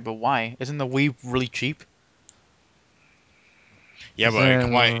 Right, but why? Isn't the Wii really cheap? yeah, Is but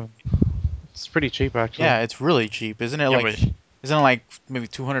come on, it's pretty cheap actually. Yeah, it's really cheap. yeah, but Isn't it like maybe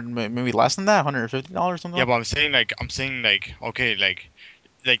 200, maybe less than that, $150 something yeah, like but I'm saying like okay, like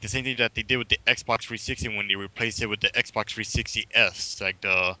the same thing that they did with the Xbox 360 when they replaced it with the Xbox 360 S, like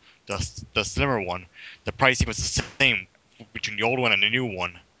the slimmer one. The pricing was the same between the old one and the new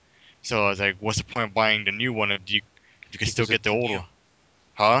one. So I was like, what's the point of buying the new one if you can still because get the it's old new. one?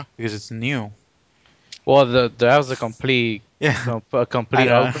 Huh? Because it's new. Well, that was a Yeah. a I complete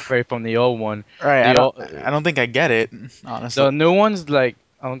know. upgrade from the old one. Right. The old, I don't think I get it, the honestly. new ones like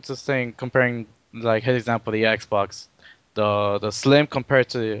I'm just saying comparing like his example the Xbox, the Slim compared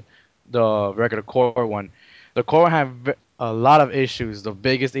to the regular core one. The core one have a lot of issues. The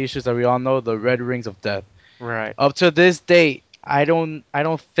biggest issues that we all know, the red rings of death. Right. Up to this date, I don't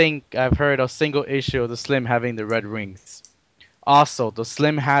think I've heard a single issue of the Slim having the red rings. Also, the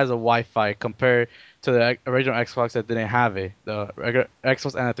Slim has a Wi-Fi compared to the original Xbox that didn't have it. The regular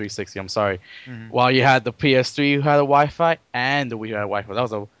Xbox and the 360. I'm sorry. Hmm. While you had the PS3 who had a Wi-Fi and the Wii who had a Wi-Fi. That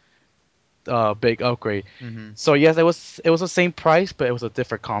was a big upgrade. Hmm. So yes, it was the same price, but it was a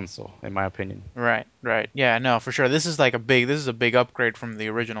different console in my opinion. Right. Right. Yeah. No, for sure. This is a big upgrade from the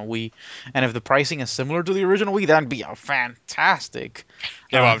original Wii, and if the pricing is similar to the original Wii, that'd be a fantastic.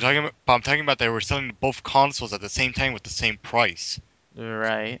 Yeah, but Uh. I'm talking about they were selling both consoles at the same time with the same price.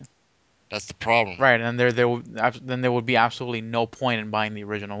 Right. That's the problem. Right. And then there would be absolutely no point in buying the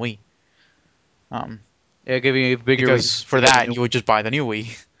original Wii. Um. It'll give you bigger Because reasons to for get the that new. you would just buy the new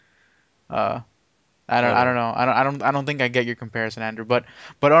Wii. Uh. I don't Whatever. know. I don't think I get your comparison, Andrew. But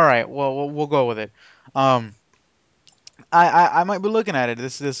all right. Well, we'll go with it. Um. I might be looking at it.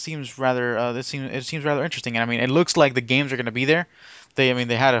 This seems rather it seems rather interesting. And I mean, it looks like the games are gonna be there. They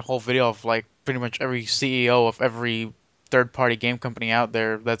had a whole video of like pretty much every CEO of every third party game company out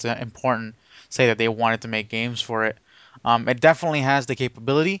there that's important say that they wanted to make games for it. It definitely has the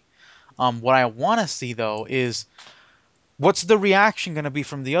capability. What I want to see though is what's the reaction going to be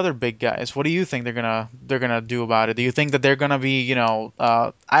from the other big guys? What do you think they're gonna do about it? Do you think that they're gonna be,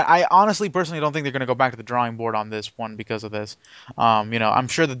 I honestly personally don't think they're gonna go back to the drawing board on this one because of this. I'm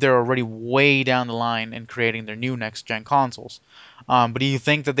sure that they're already way down the line in creating their new next gen consoles. But do you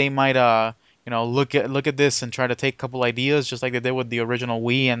think that they might, look at this and try to take a couple ideas just like they did with the original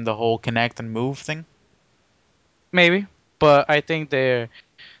Wii and the whole Connect and Move thing? Maybe, but I think they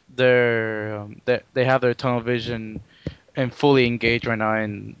have their tunnel vision and fully engaged right now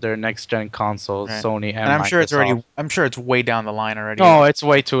in their next gen consoles, Right. Sony And and Microsoft. I'm sure it's way down the line already. No, it's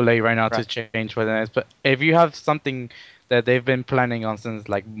way too late right now to Right. change for them. But if you have something that they've been planning on since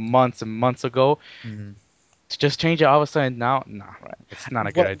like months and months ago, Mhm. to just change it all of a sudden now, nah, Right. it's not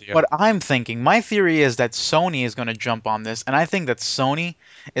a good What idea. I'm thinking, my theory is that Sony is going to jump on this, and I think that Sony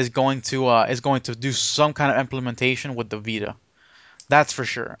is going to do some kind of implementation with the Vita. That's for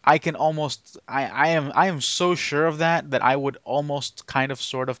sure. I am so sure of that I would almost kind of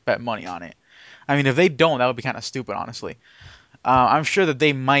sort of bet money on it. I mean, if they don't, that would be kind of stupid, honestly. I'm sure that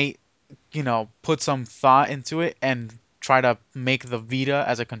they might, put some thought into it and try to make the Vita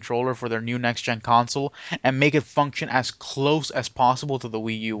as a controller for their new next gen console and make it function as close as possible to the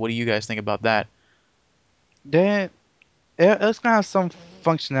Wii U. What do you guys think about that? Then it's gonna have some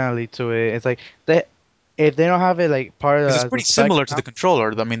functionality to it. It's like they if they don't have it like part of Because it's as the pretty specs similar to the now.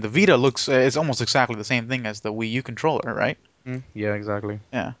 controller. I mean, the Vita looks it's almost exactly the same thing as the Wii U controller, right? Yeah, exactly.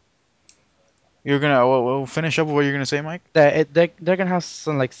 Yeah. You're gonna we'll finish up with what you're gonna say, Mike? They're gonna have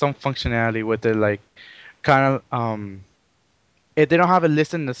some functionality with it, like kind of if they don't have it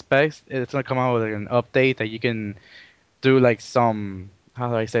listed in the specs, it's gonna come out with like an update that you can do like some how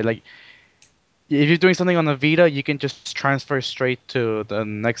do I say like if you're doing something on the Vita, you can just transfer straight to the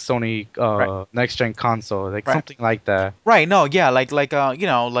next Sony Right. next gen console, like Right. something like that. Right. No. Yeah. Like with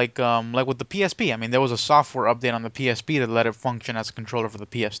the PSP. I mean, there was a software update on the PSP that let it function as a controller for the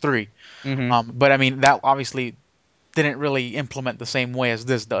PS3. Hmm. But I mean, that obviously didn't really implement the same way as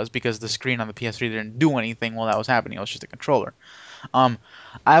this does because the screen on the PS3 didn't do anything while that was happening. It was just a controller. Um,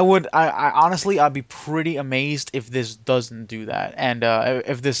 I honestly, I'd be pretty amazed if this doesn't do that, and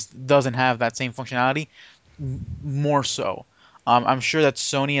if this doesn't have that same functionality, more so. I'm sure that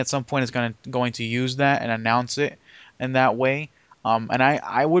Sony at some point is going to use that and announce it in that way. And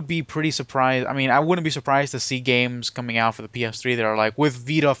I would be pretty surprised. I mean, I wouldn't be surprised to see games coming out for the PS3 that are like with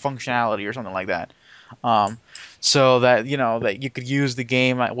Vita functionality or something like that. Um, so that that you could use the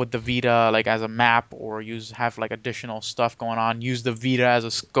game with the Vita like as a map or use have like additional stuff going on. Use the Vita as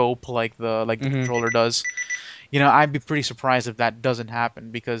a scope like the Hmm. controller does. I'd be pretty surprised if that doesn't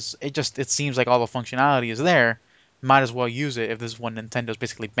happen because it seems like all the functionality is there. Might as well use it if this is what Nintendo's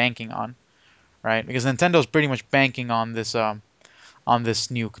basically banking on, right? Because Nintendo's pretty much banking on this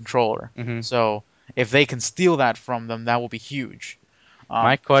new controller. Hmm. So if they can steal that from them, that will be huge.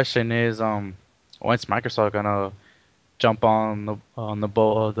 My Um, question is, when's Microsoft gonna jump on the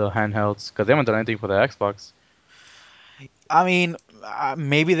boat of the handhelds? Because they haven't done anything for the Xbox. I mean,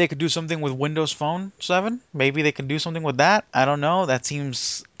 maybe they could do something with Windows Phone 7. Maybe they can do something with that. I don't know. That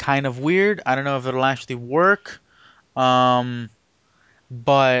seems kind of weird. I don't know if it'll actually work. Um,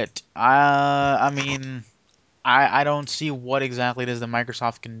 but I mean, I don't see what exactly it is that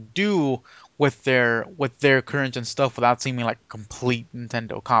Microsoft can do with their current and stuff without seeming like a complete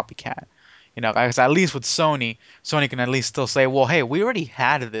Nintendo copycat. Guys, at least with Sony, Sony can at least still say, well, hey, we already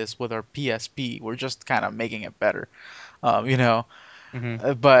had this with our PSP. We're just kind of making it better. Um, you know, Hmm.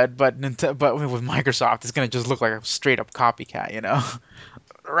 but with Microsoft, it's gonna just look like a straight up copycat.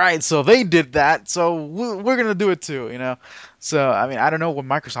 Right? So they did that, so we're gonna do it too. So I mean, I don't know what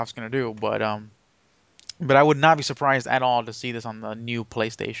Microsoft's gonna do, but I would not be surprised at all to see this on the new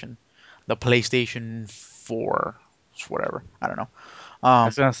PlayStation, the PlayStation 4, whatever. I don't know.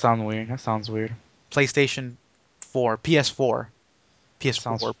 That's Um, gonna sound weird. That sounds weird. PlayStation 4, PS4, That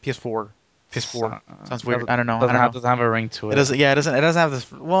sounds PS4, PS4, PS4. Sounds weird. I don't know. I don't know. doesn't have a ring to It it. doesn't. Yeah, it doesn't have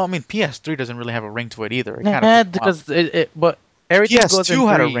this. Well, I mean, PS3 doesn't really have a ring to it either. It kind of Yeah, took a while. because but everything goes in PS2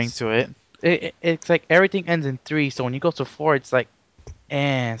 had a ring threes. to it. It's like everything ends in three. So when you go to four, it's like, so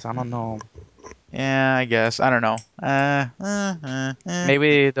I don't know. Yeah, I guess. I don't know.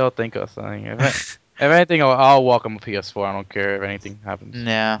 Maybe they'll think of something. If anything, I'll welcome a PS4. I don't care if anything happens.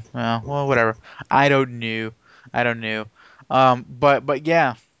 Yeah. Well, whatever. I don't know. I don't know. But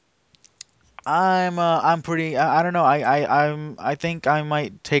yeah, I'm pretty. I don't know. I think I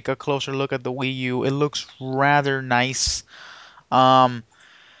might take a closer look at the Wii U. It looks rather nice. Um,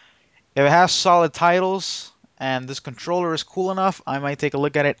 if it has solid titles and this controller is cool enough, I might take a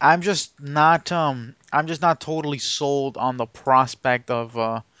look at it. I'm just not totally sold on the prospect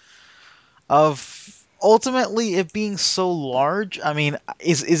of ultimately it being so large. I mean,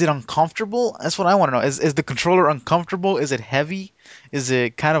 is it uncomfortable? That's what I want to know. Is the controller uncomfortable? Is it heavy? Is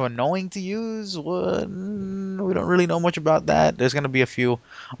it kind of annoying to use? What? We don't really know much about that. There's gonna be a few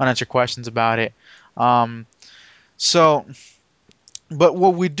unanswered questions about it. Um, so, but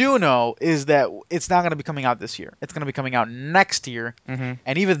what we do know is that it's not gonna be coming out this year. It's gonna be coming out next year. Hmm.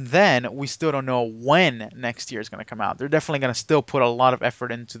 And even then, we still don't know when next year is going to come out. They're definitely going to still put a lot of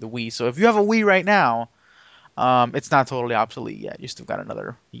effort into the Wii. So if you have a Wii right now, it's not totally obsolete yet. You still got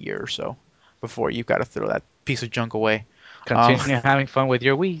another year or so before you got to throw that piece of junk away. Um, Continue having fun with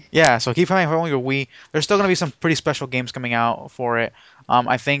your Wii. yeah, so keep having fun with your Wii. There's still going to be some pretty special games coming out for it.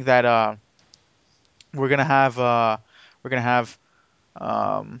 I think that we're gonna have we're gonna have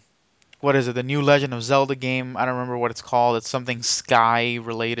um, what is it? The new Legend of Zelda game. I don't remember what it's called. It's something Sky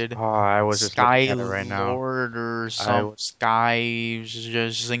related. Oh, I was just looking Sky at it right now. Lord or I some was Sky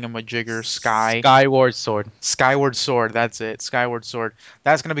just Zingamajigger Sky. Skyward Sword. Skyward Sword, that's it. Skyward Sword.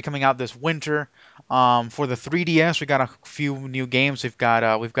 That's gonna be coming out this winter. For the 3DS, we got a few new games. We've got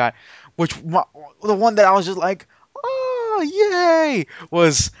the one that I was just like, oh yay,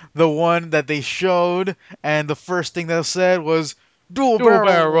 was the one that they showed, and the first thing they said was dual Dual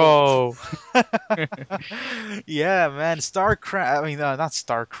barrel. barrel. Yeah, man. StarCraft. I mean, not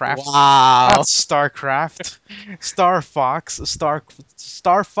StarCraft. Not Wow. StarCraft. Star Fox.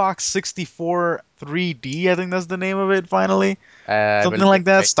 Star Fox 64 3D. I think that's the name of it. Finally, I something believe like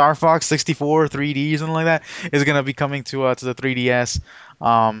that. it. Star Fox 64 3D, something like that, is gonna be coming to the 3DS.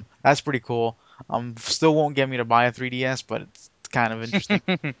 That's pretty cool. Still won't get me to buy a 3DS, but it's kind of interesting.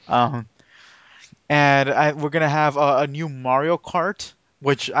 Um, and we're gonna have a new Mario Kart,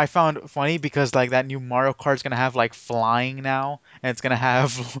 which I found funny because like that new Mario Kart's gonna have like flying now, and it's gonna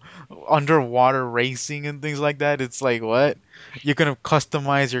have underwater racing and things like that. It's like what? You can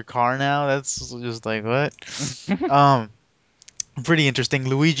customize your car now. That's just like what? Um, Pretty interesting.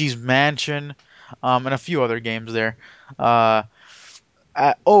 Luigi's Mansion. and a few other games there. Uh,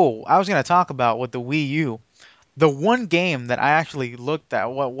 oh, I was gonna talk about with the Wii U. The one game that I actually looked at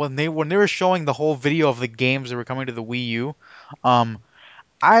when they were showing the whole video of the games that were coming to the Wii U, um,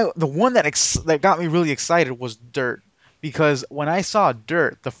 the one that got me really excited was Dirt because when I saw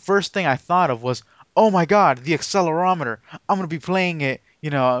Dirt, the first thing I thought of was, oh my God, the accelerometer. I'm gonna be playing it. You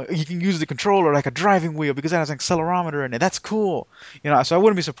know, you can use the controller like a driving wheel because it has an accelerometer in it. That's cool. You know, so I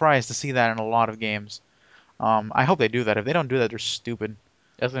wouldn't be surprised to see that in a lot of games. I hope they do that. If they don't do that, they're stupid.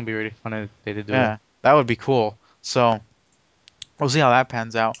 That's gonna be really fun if they did do that. Yeah, that would be cool. So we'll see how that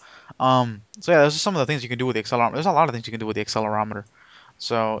pans out. So yeah, those are some of the things you can do with the accelerometer. There's a lot of things you can do with the accelerometer.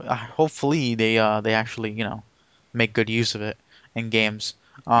 So hopefully they actually make good use of it in games.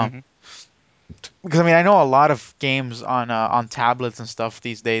 Um, Hmm. because I mean I know a lot of games on tablets and stuff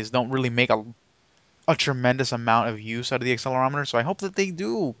these days don't really make a tremendous amount of use out of the accelerometer. So I hope that they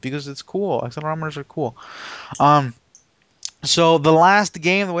do because it's cool. Accelerometers are cool. Um, so the last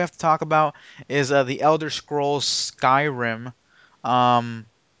game that we have to talk about is the Elder Scrolls Skyrim. Um,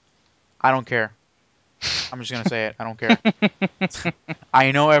 I don't care. I'm just gonna say it. I don't care.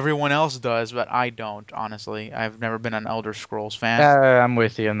 I know everyone else does, but I don't, honestly. I've never been an Elder Scrolls fan. I'm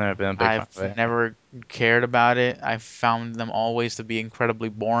with you. I've never been a big fan I've of it. never cared about it. I've found them always to be incredibly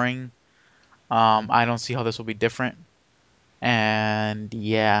boring. I don't see how this will be different. And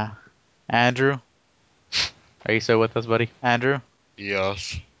yeah, Andrew, Are you still with us, buddy? Andrew,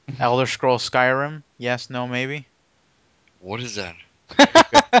 Yes. Elder Scrolls Skyrim, yes, no, maybe. What is that? Okay,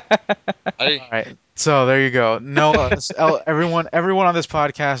 I all right. So there you go. No, everyone on this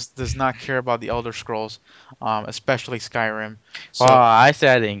podcast does not care about the Elder Scrolls, especially Skyrim. Well, So I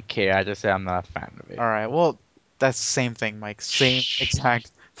said I didn't care. I just said I'm not a fan of it. all right. Well, that's the same thing, Mike. Same shh.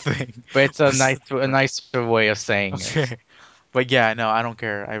 exact thing. But it's a This is a different. nicer way of saying it. Okay. But yeah, no, I don't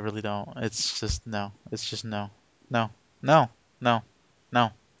care. I really don't. It's just no. It's just no. No. No. No.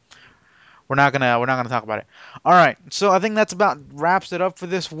 No. We're not gonna talk about it. All right. So I think that's about wraps it up for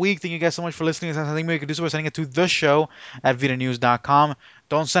this week. Thank you guys so much for listening. I think we can do so by sending it to the show at vitanews.com.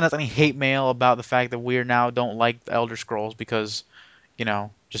 Don't send us any hate mail about the fact that we now don't like the Elder Scrolls because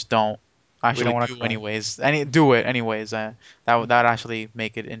just don't. We don't Actually, want to do cry. anyways. Do it anyways. That would actually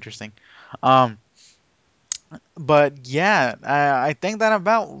make it interesting. Um, but yeah, I think that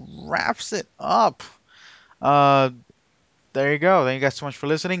about wraps it up. Uh, there you go. Thank you guys so much for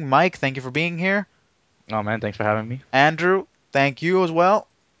listening. Mike, thank you for being here. Oh man, thanks for having me. Andrew, thank you as well.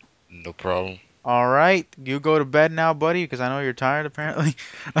 No problem. All right, you go to bed now, buddy, because I know you're tired apparently.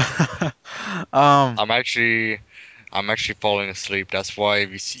 um, I'm actually I'm actually falling asleep. That's why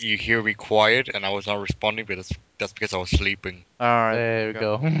you hear me quiet and I was not responding, but that's because I was sleeping. all right, there There you we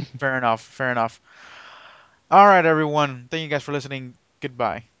go. go. Fair enough. Fair enough. All right, everyone. Thank you guys for listening.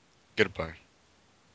 Goodbye. Goodbye.